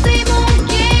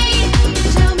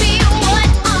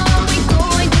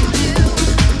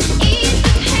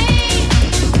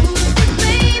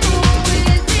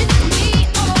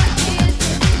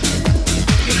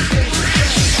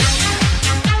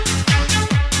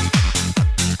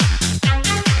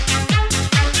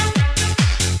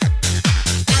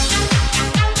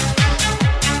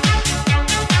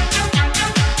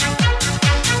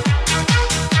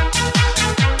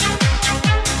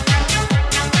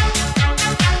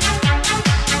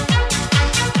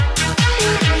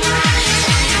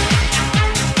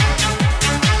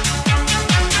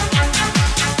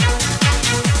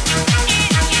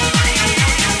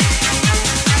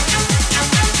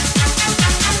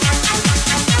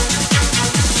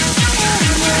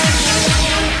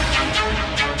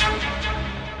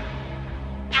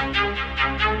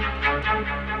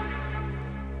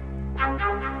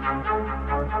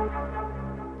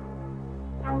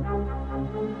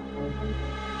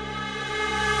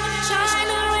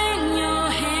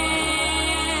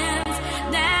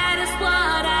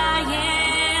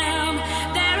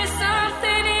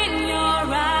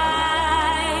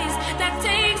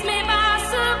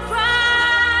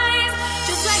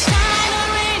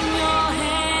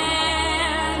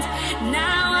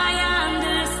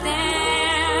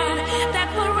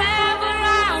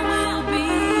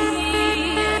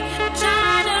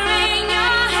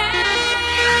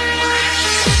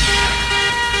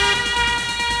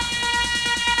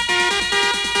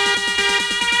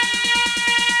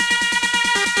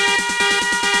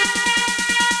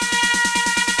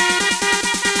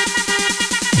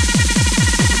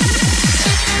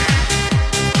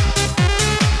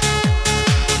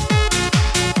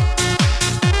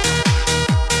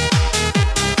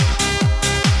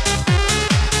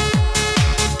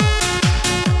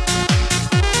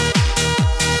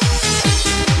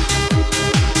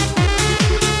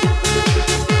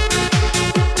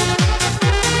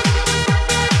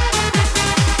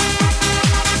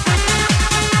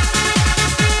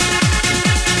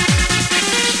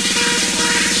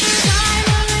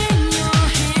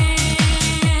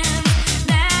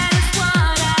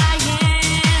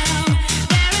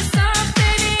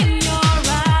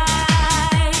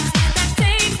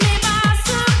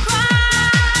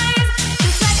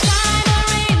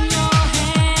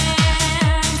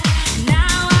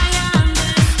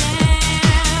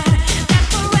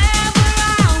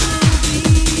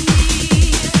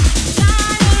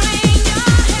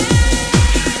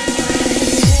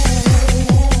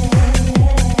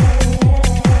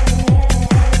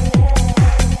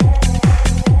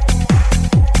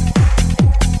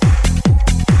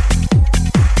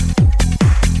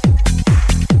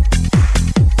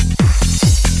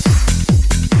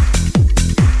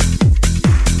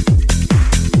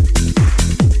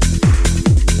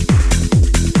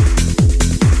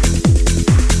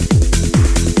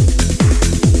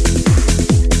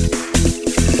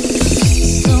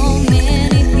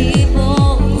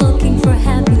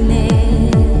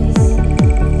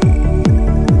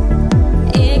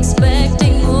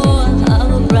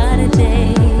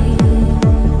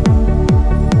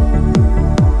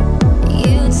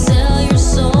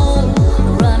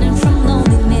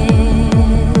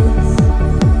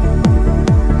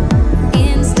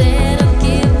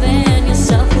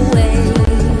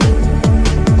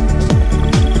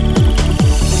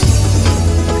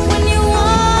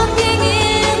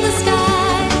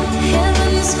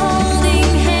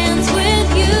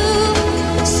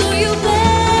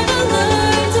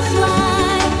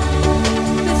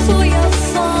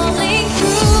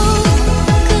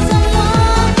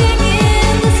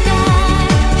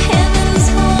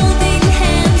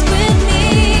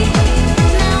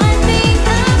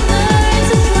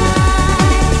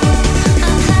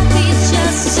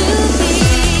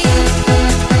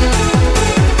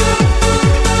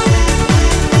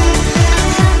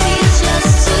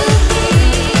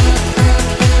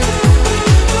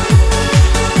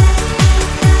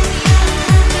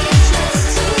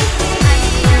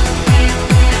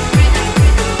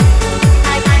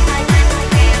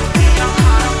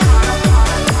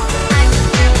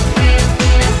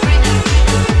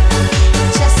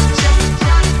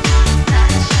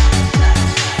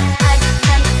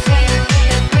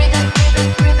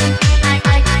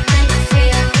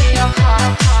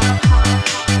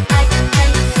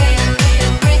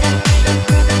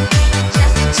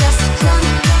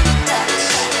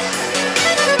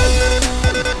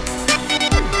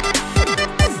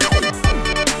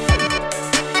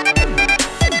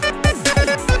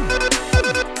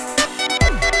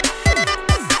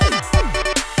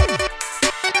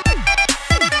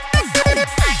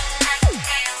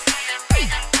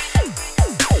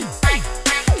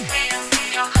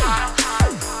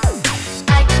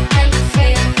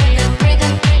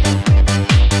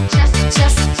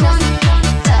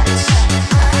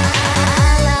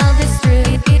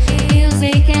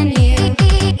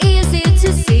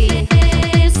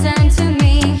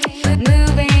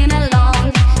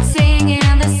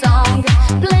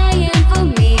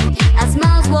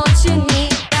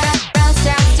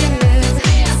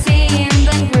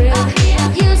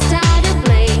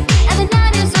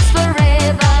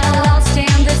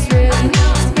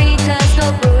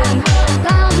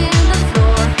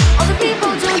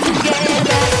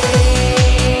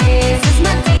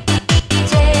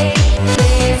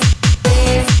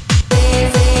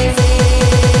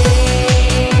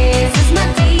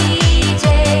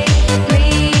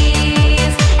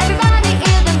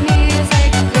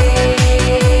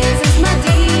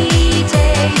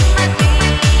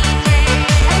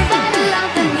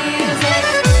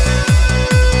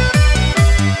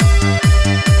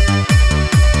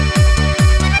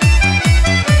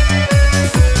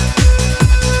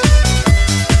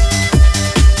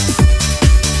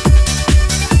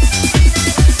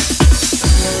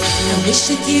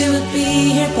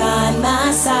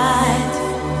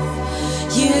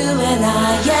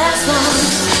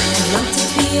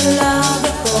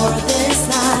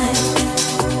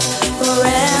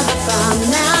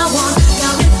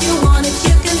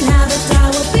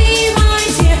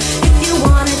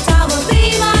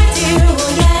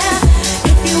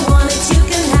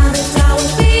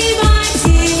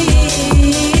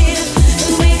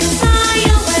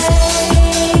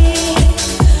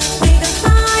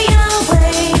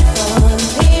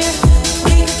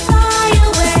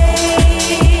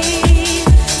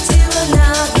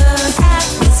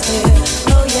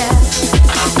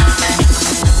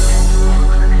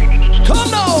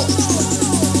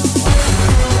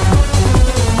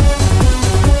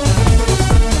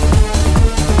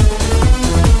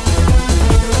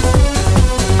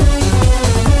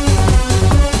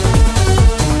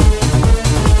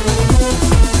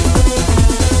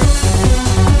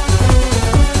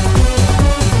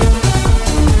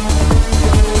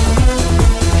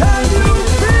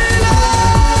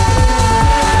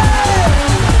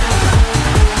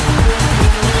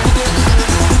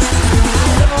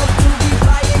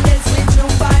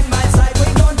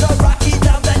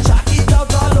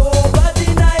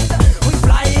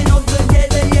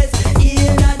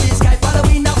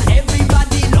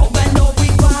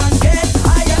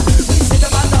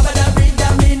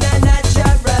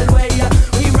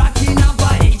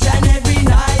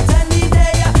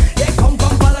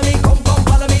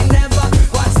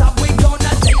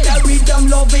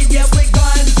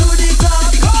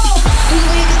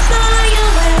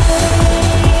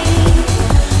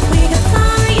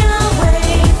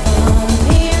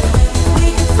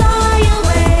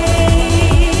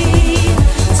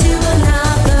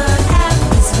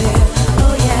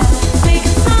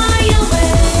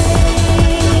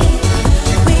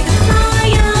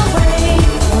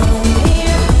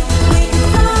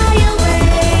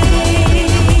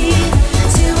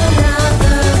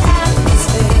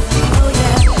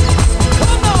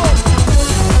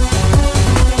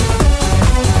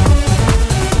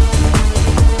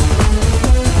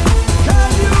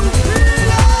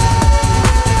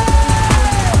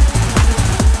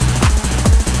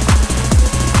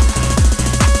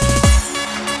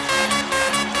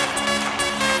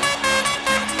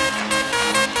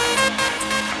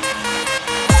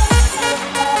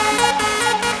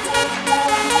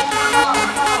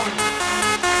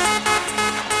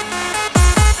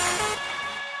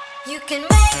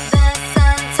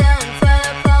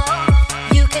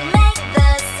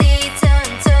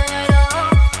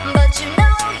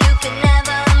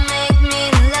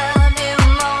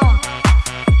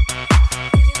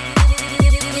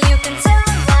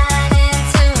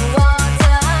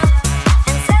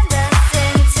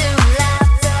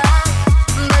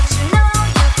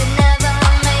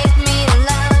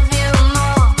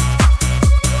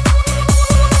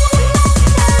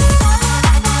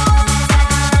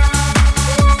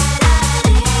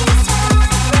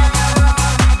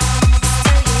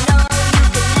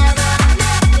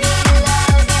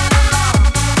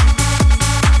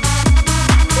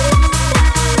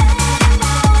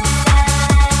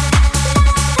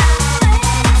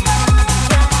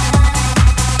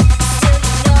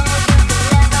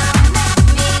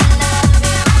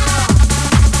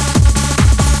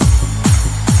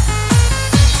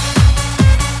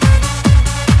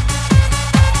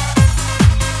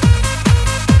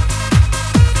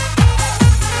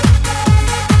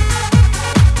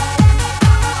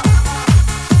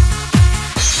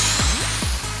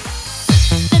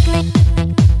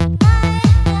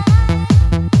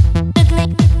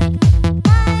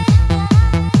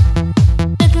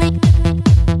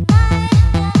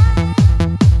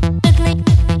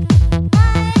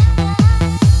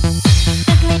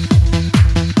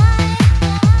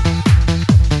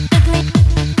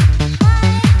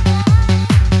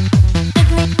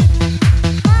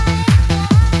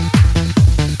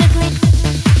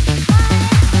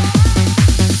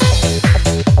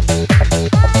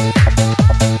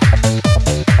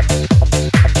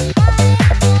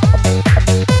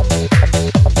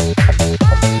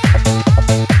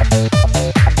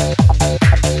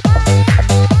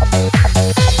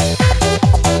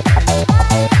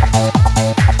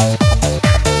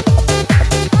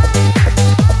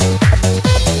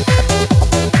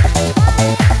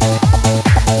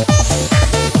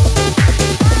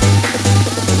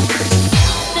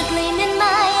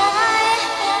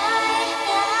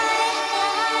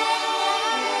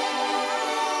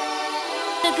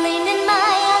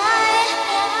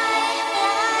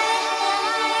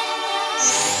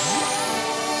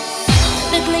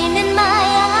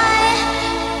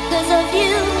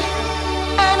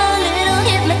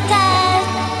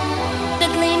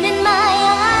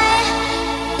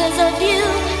 of you.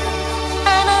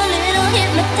 I'm a little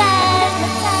hypnotized.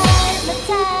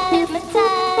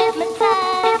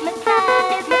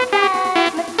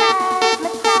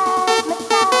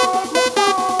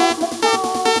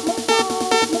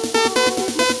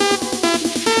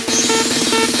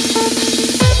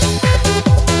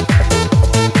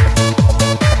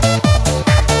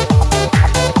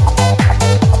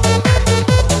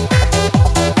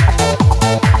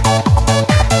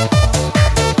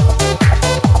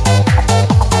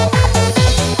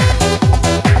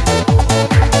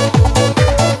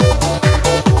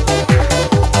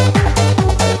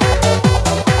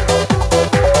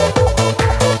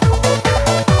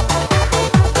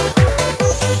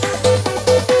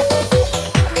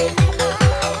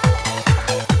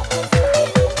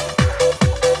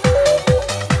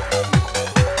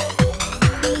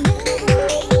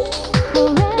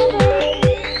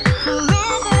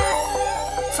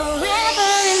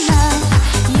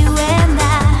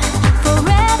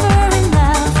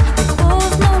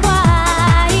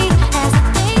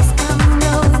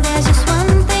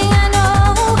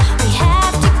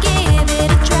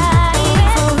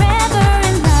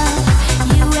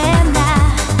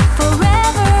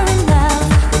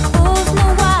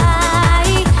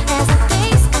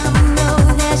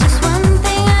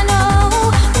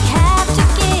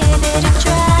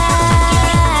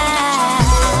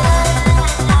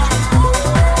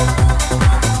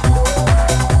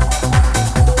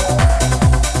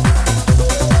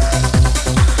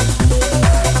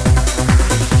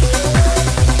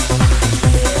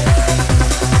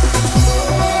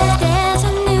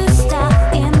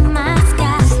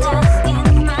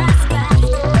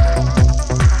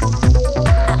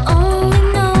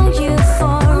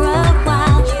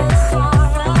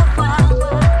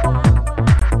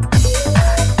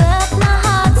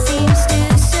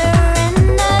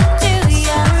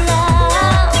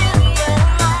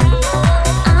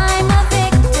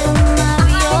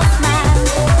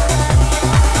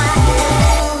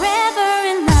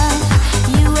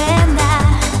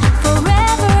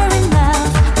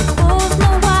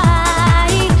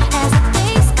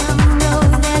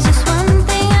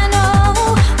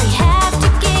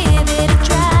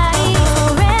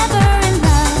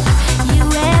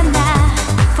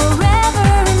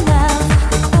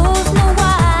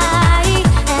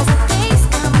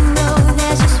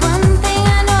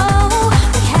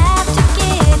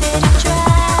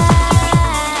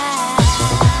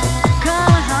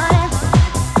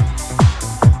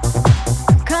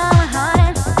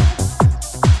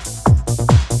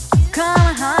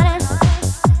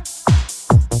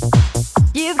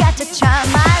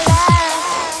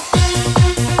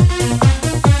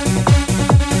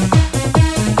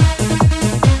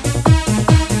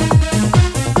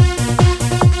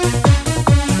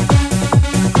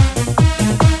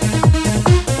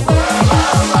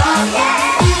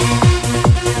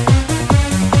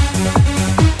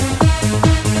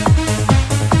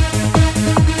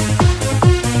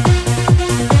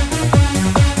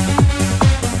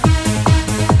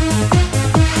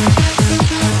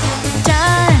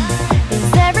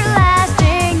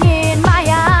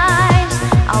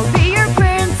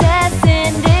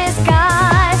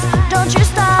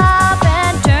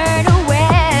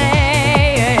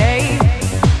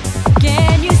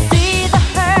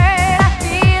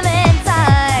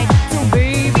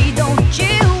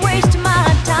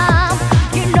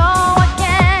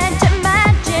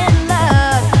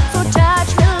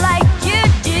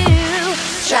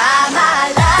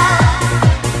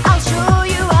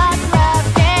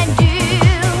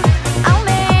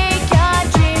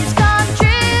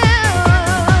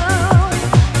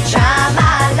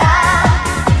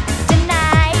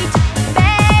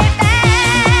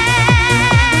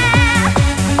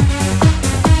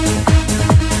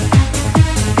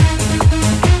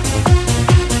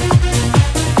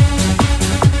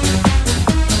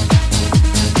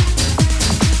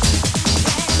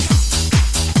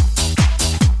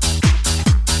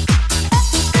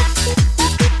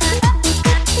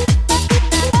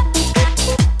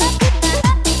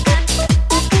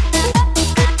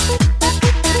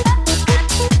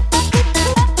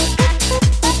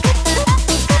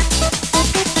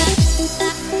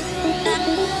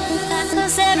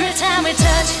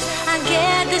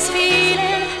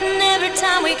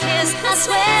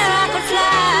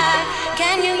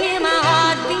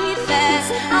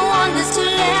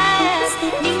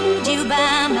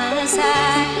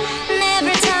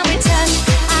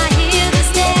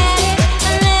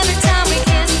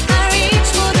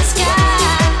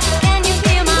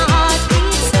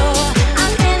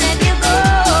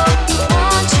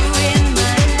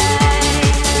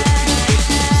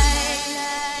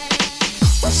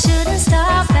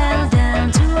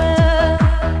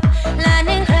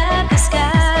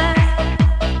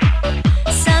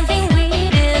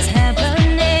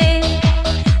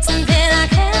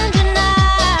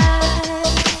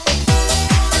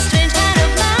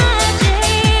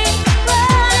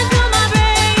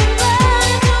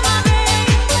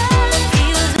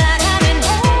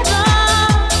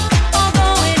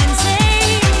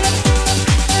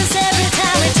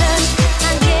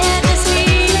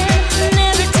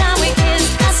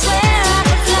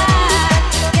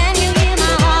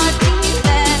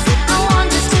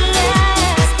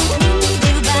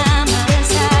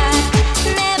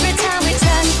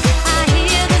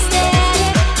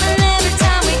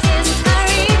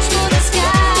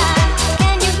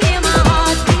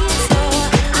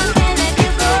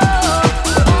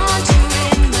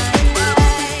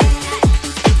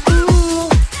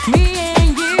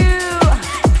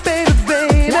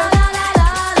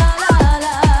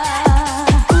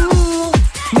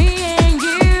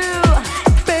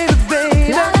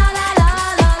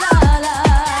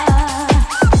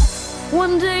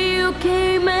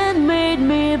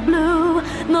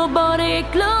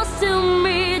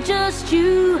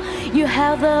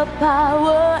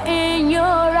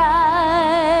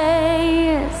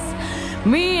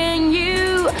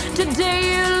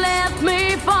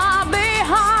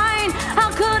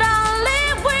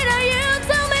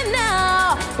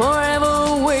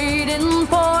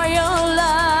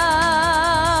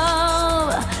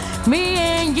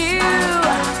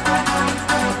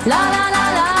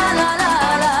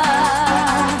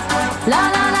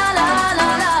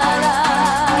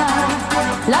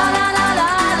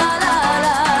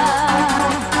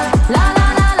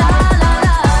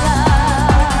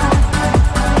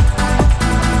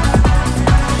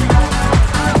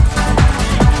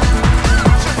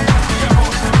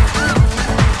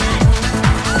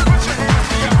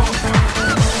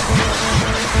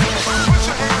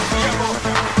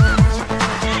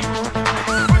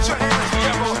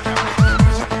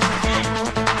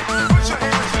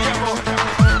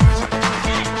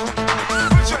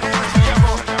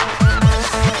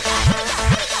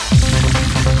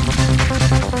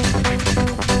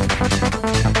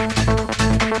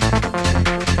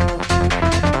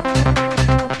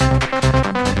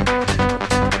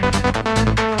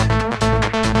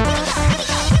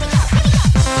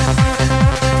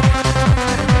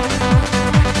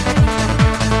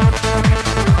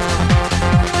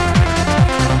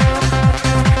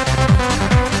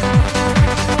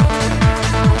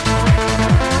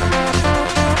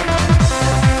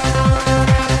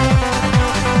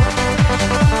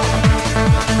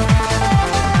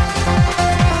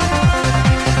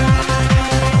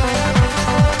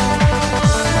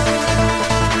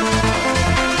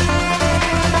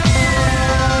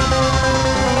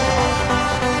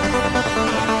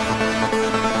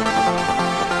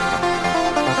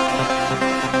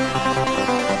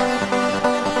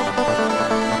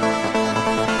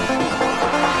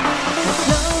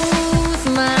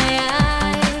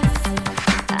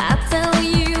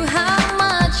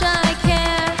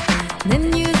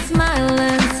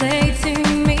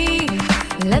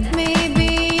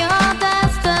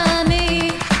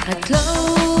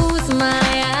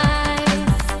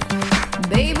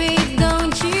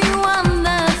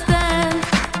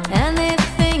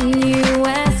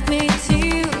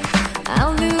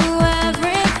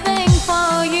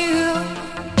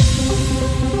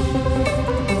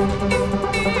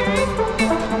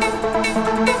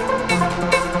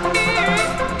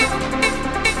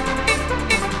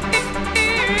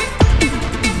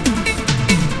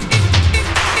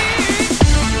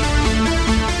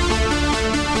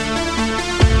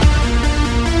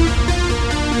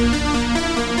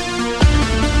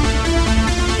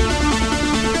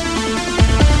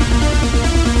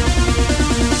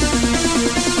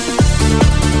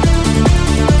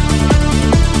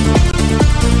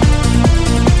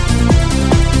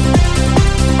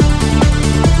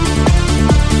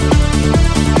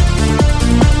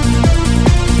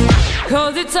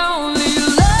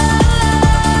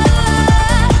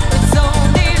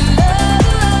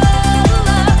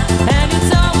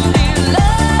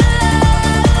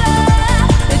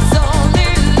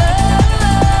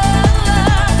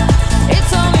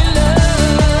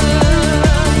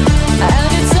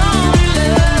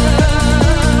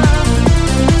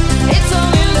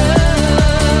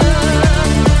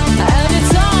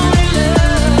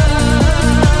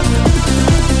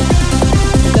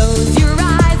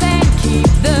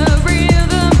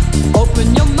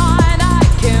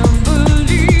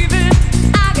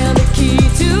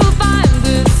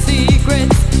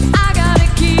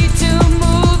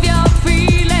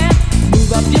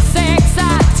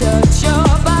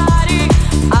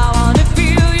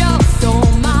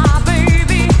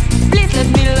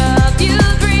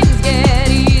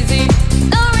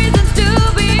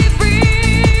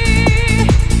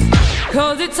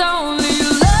 it's only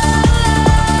love.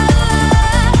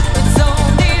 It's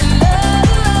only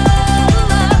love,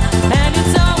 and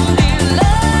it's only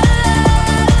love.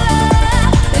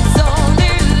 It's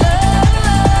only love.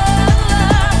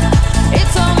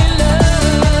 It's only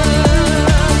love,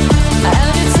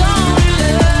 and it's only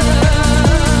love.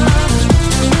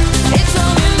 It's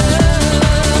only love,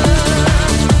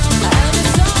 and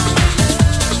it's only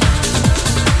love.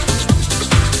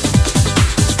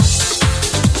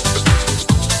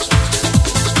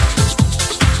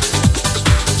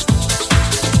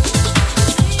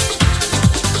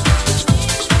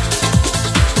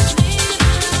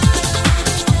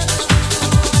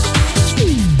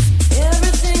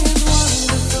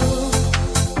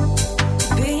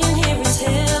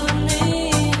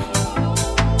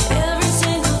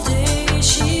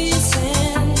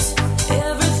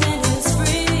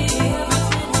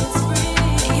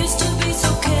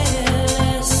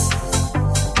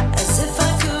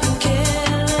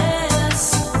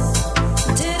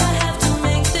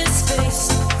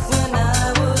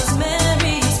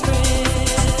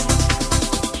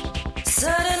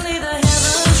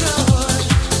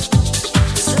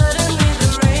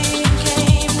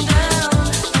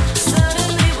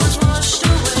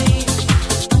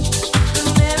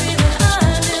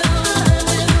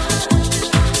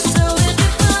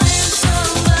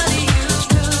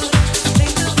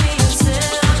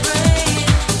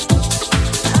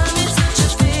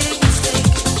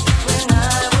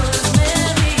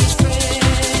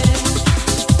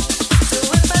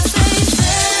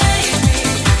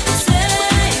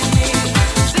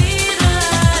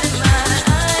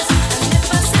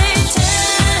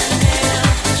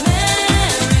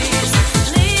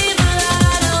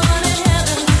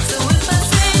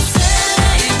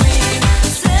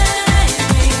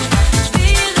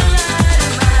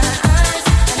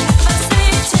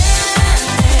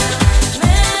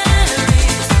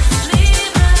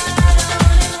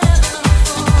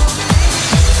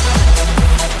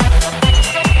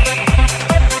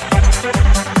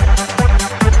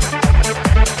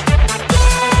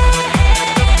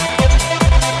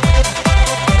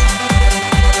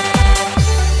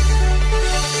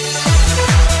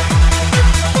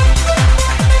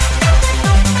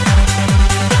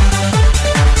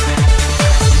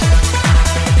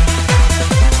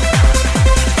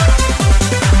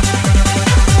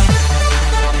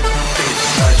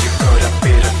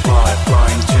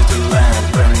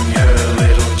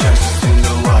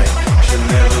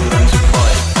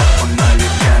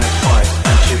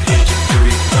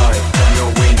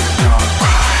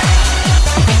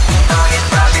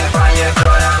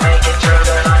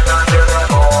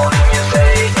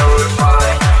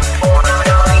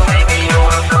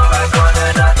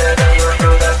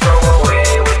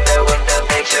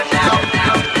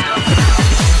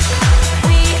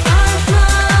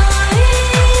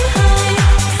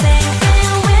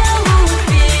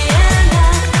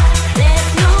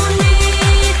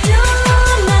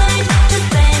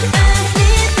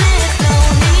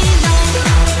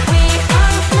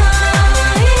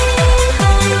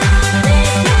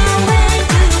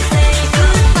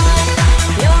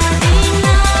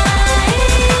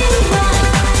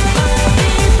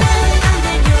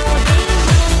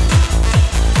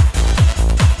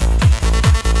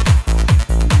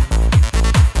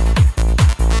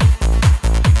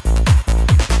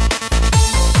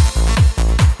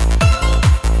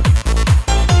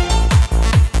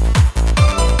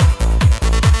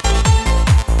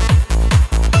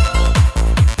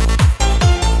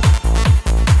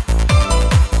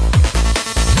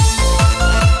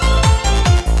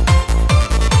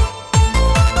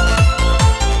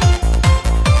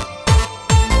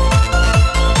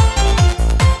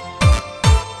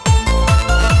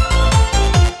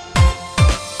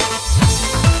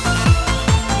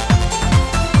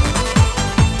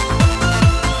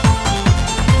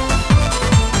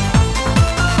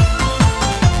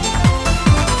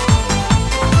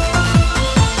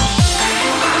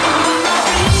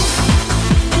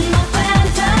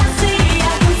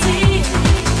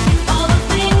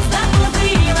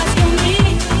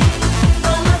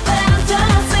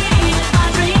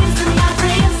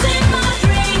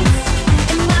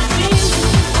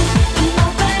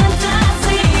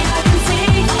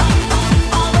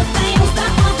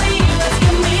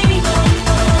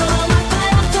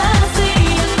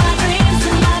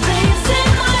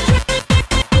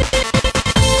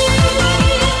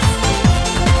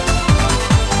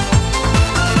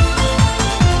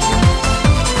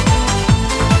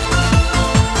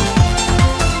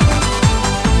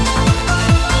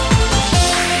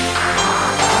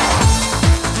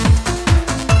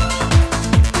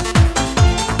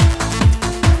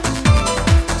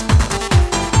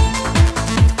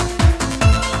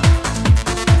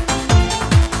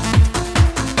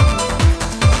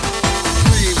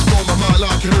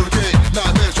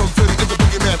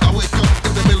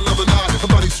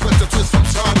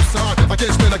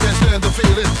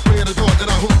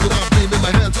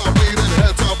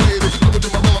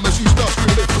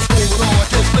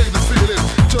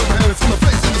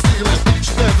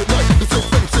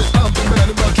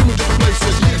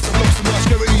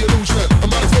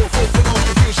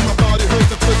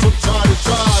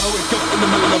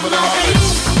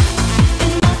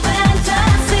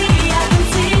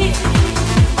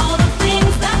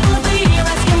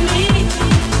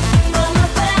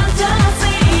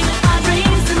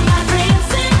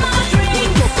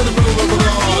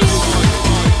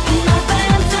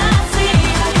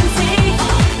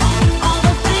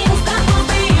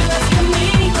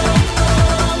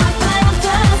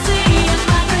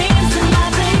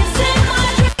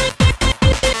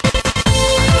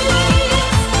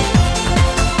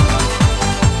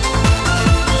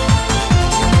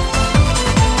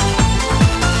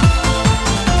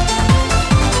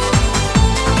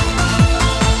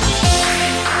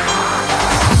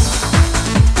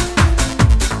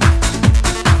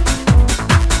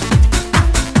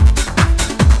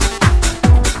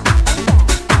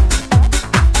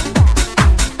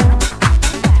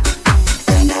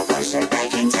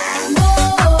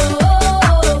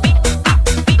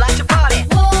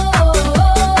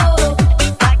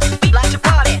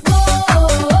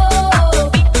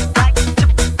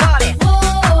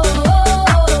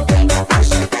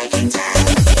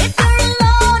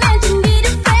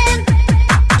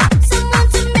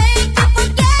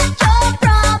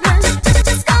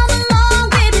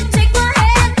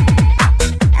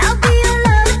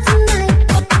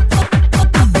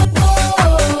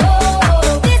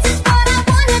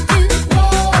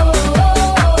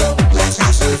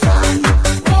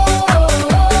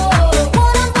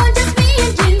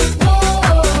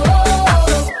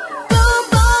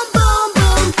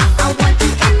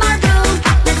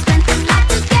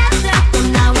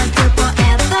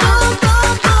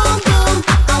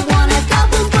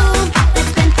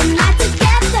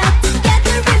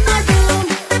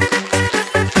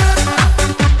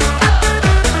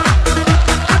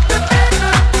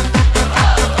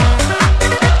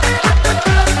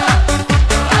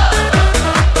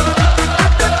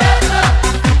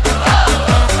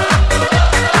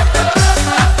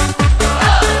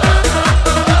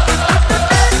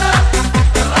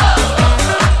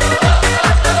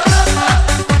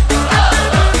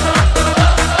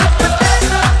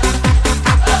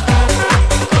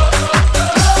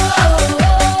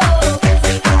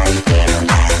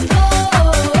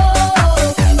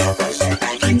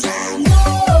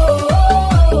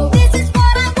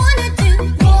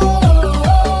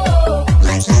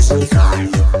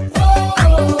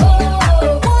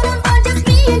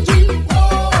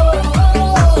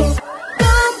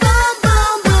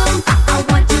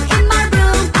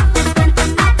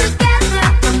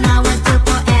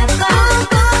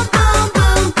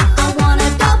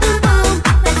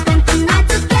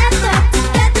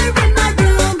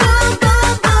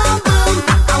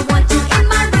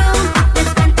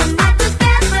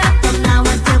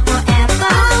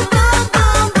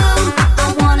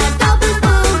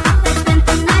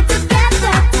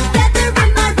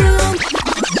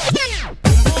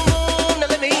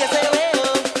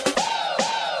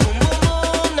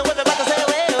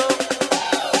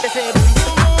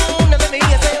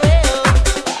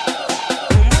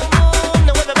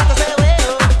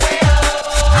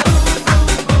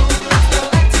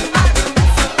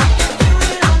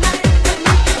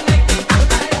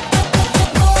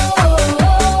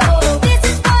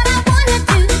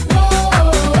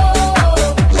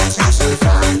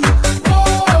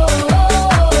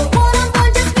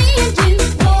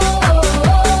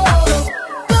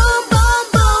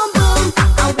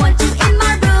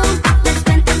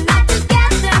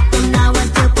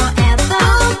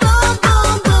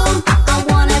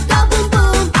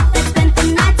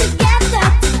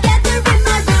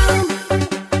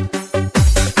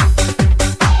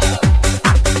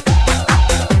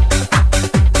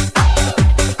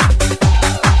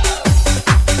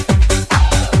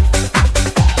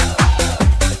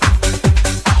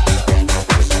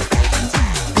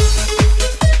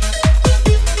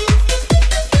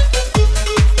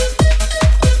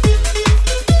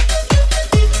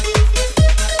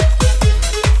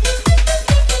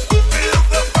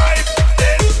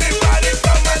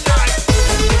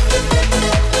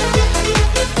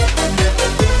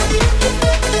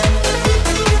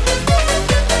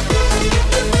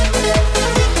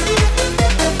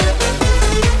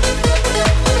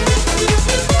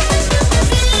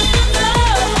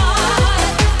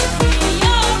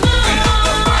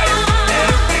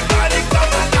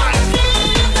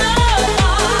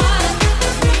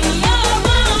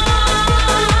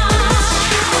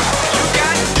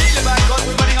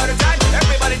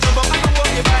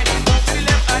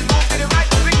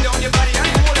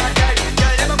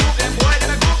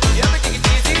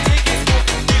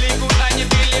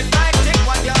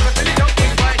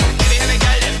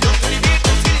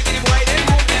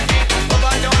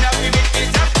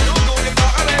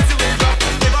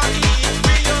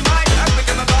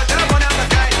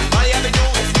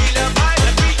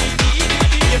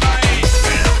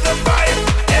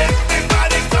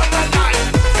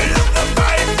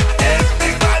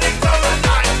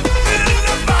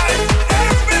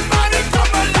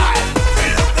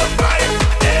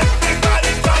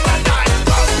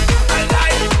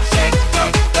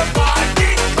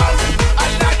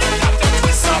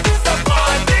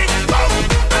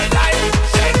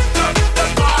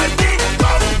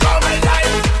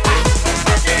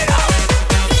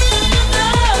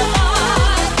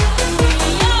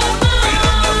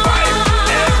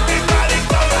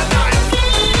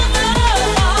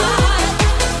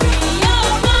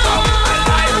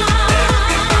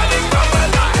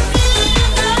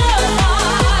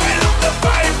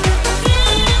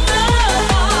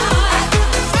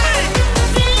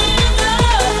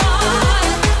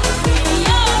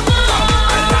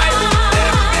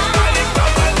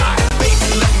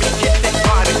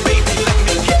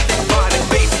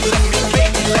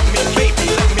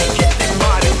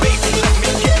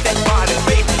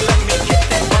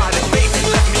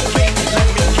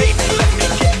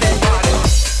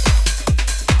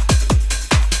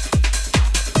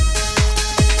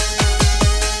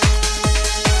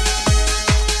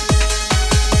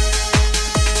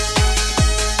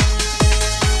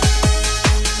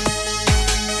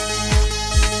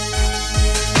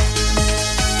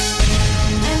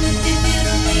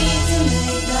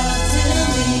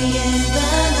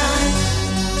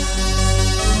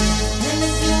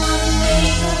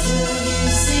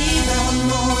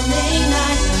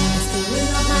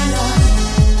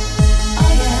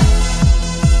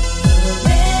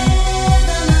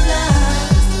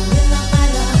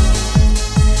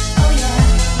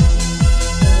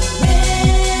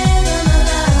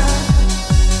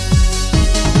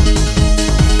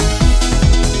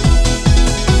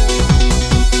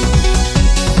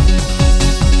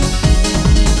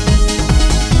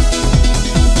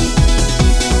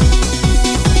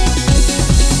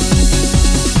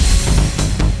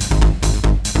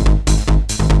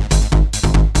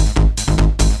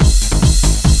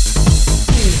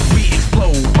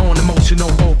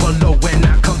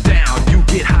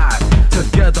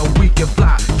 you fly.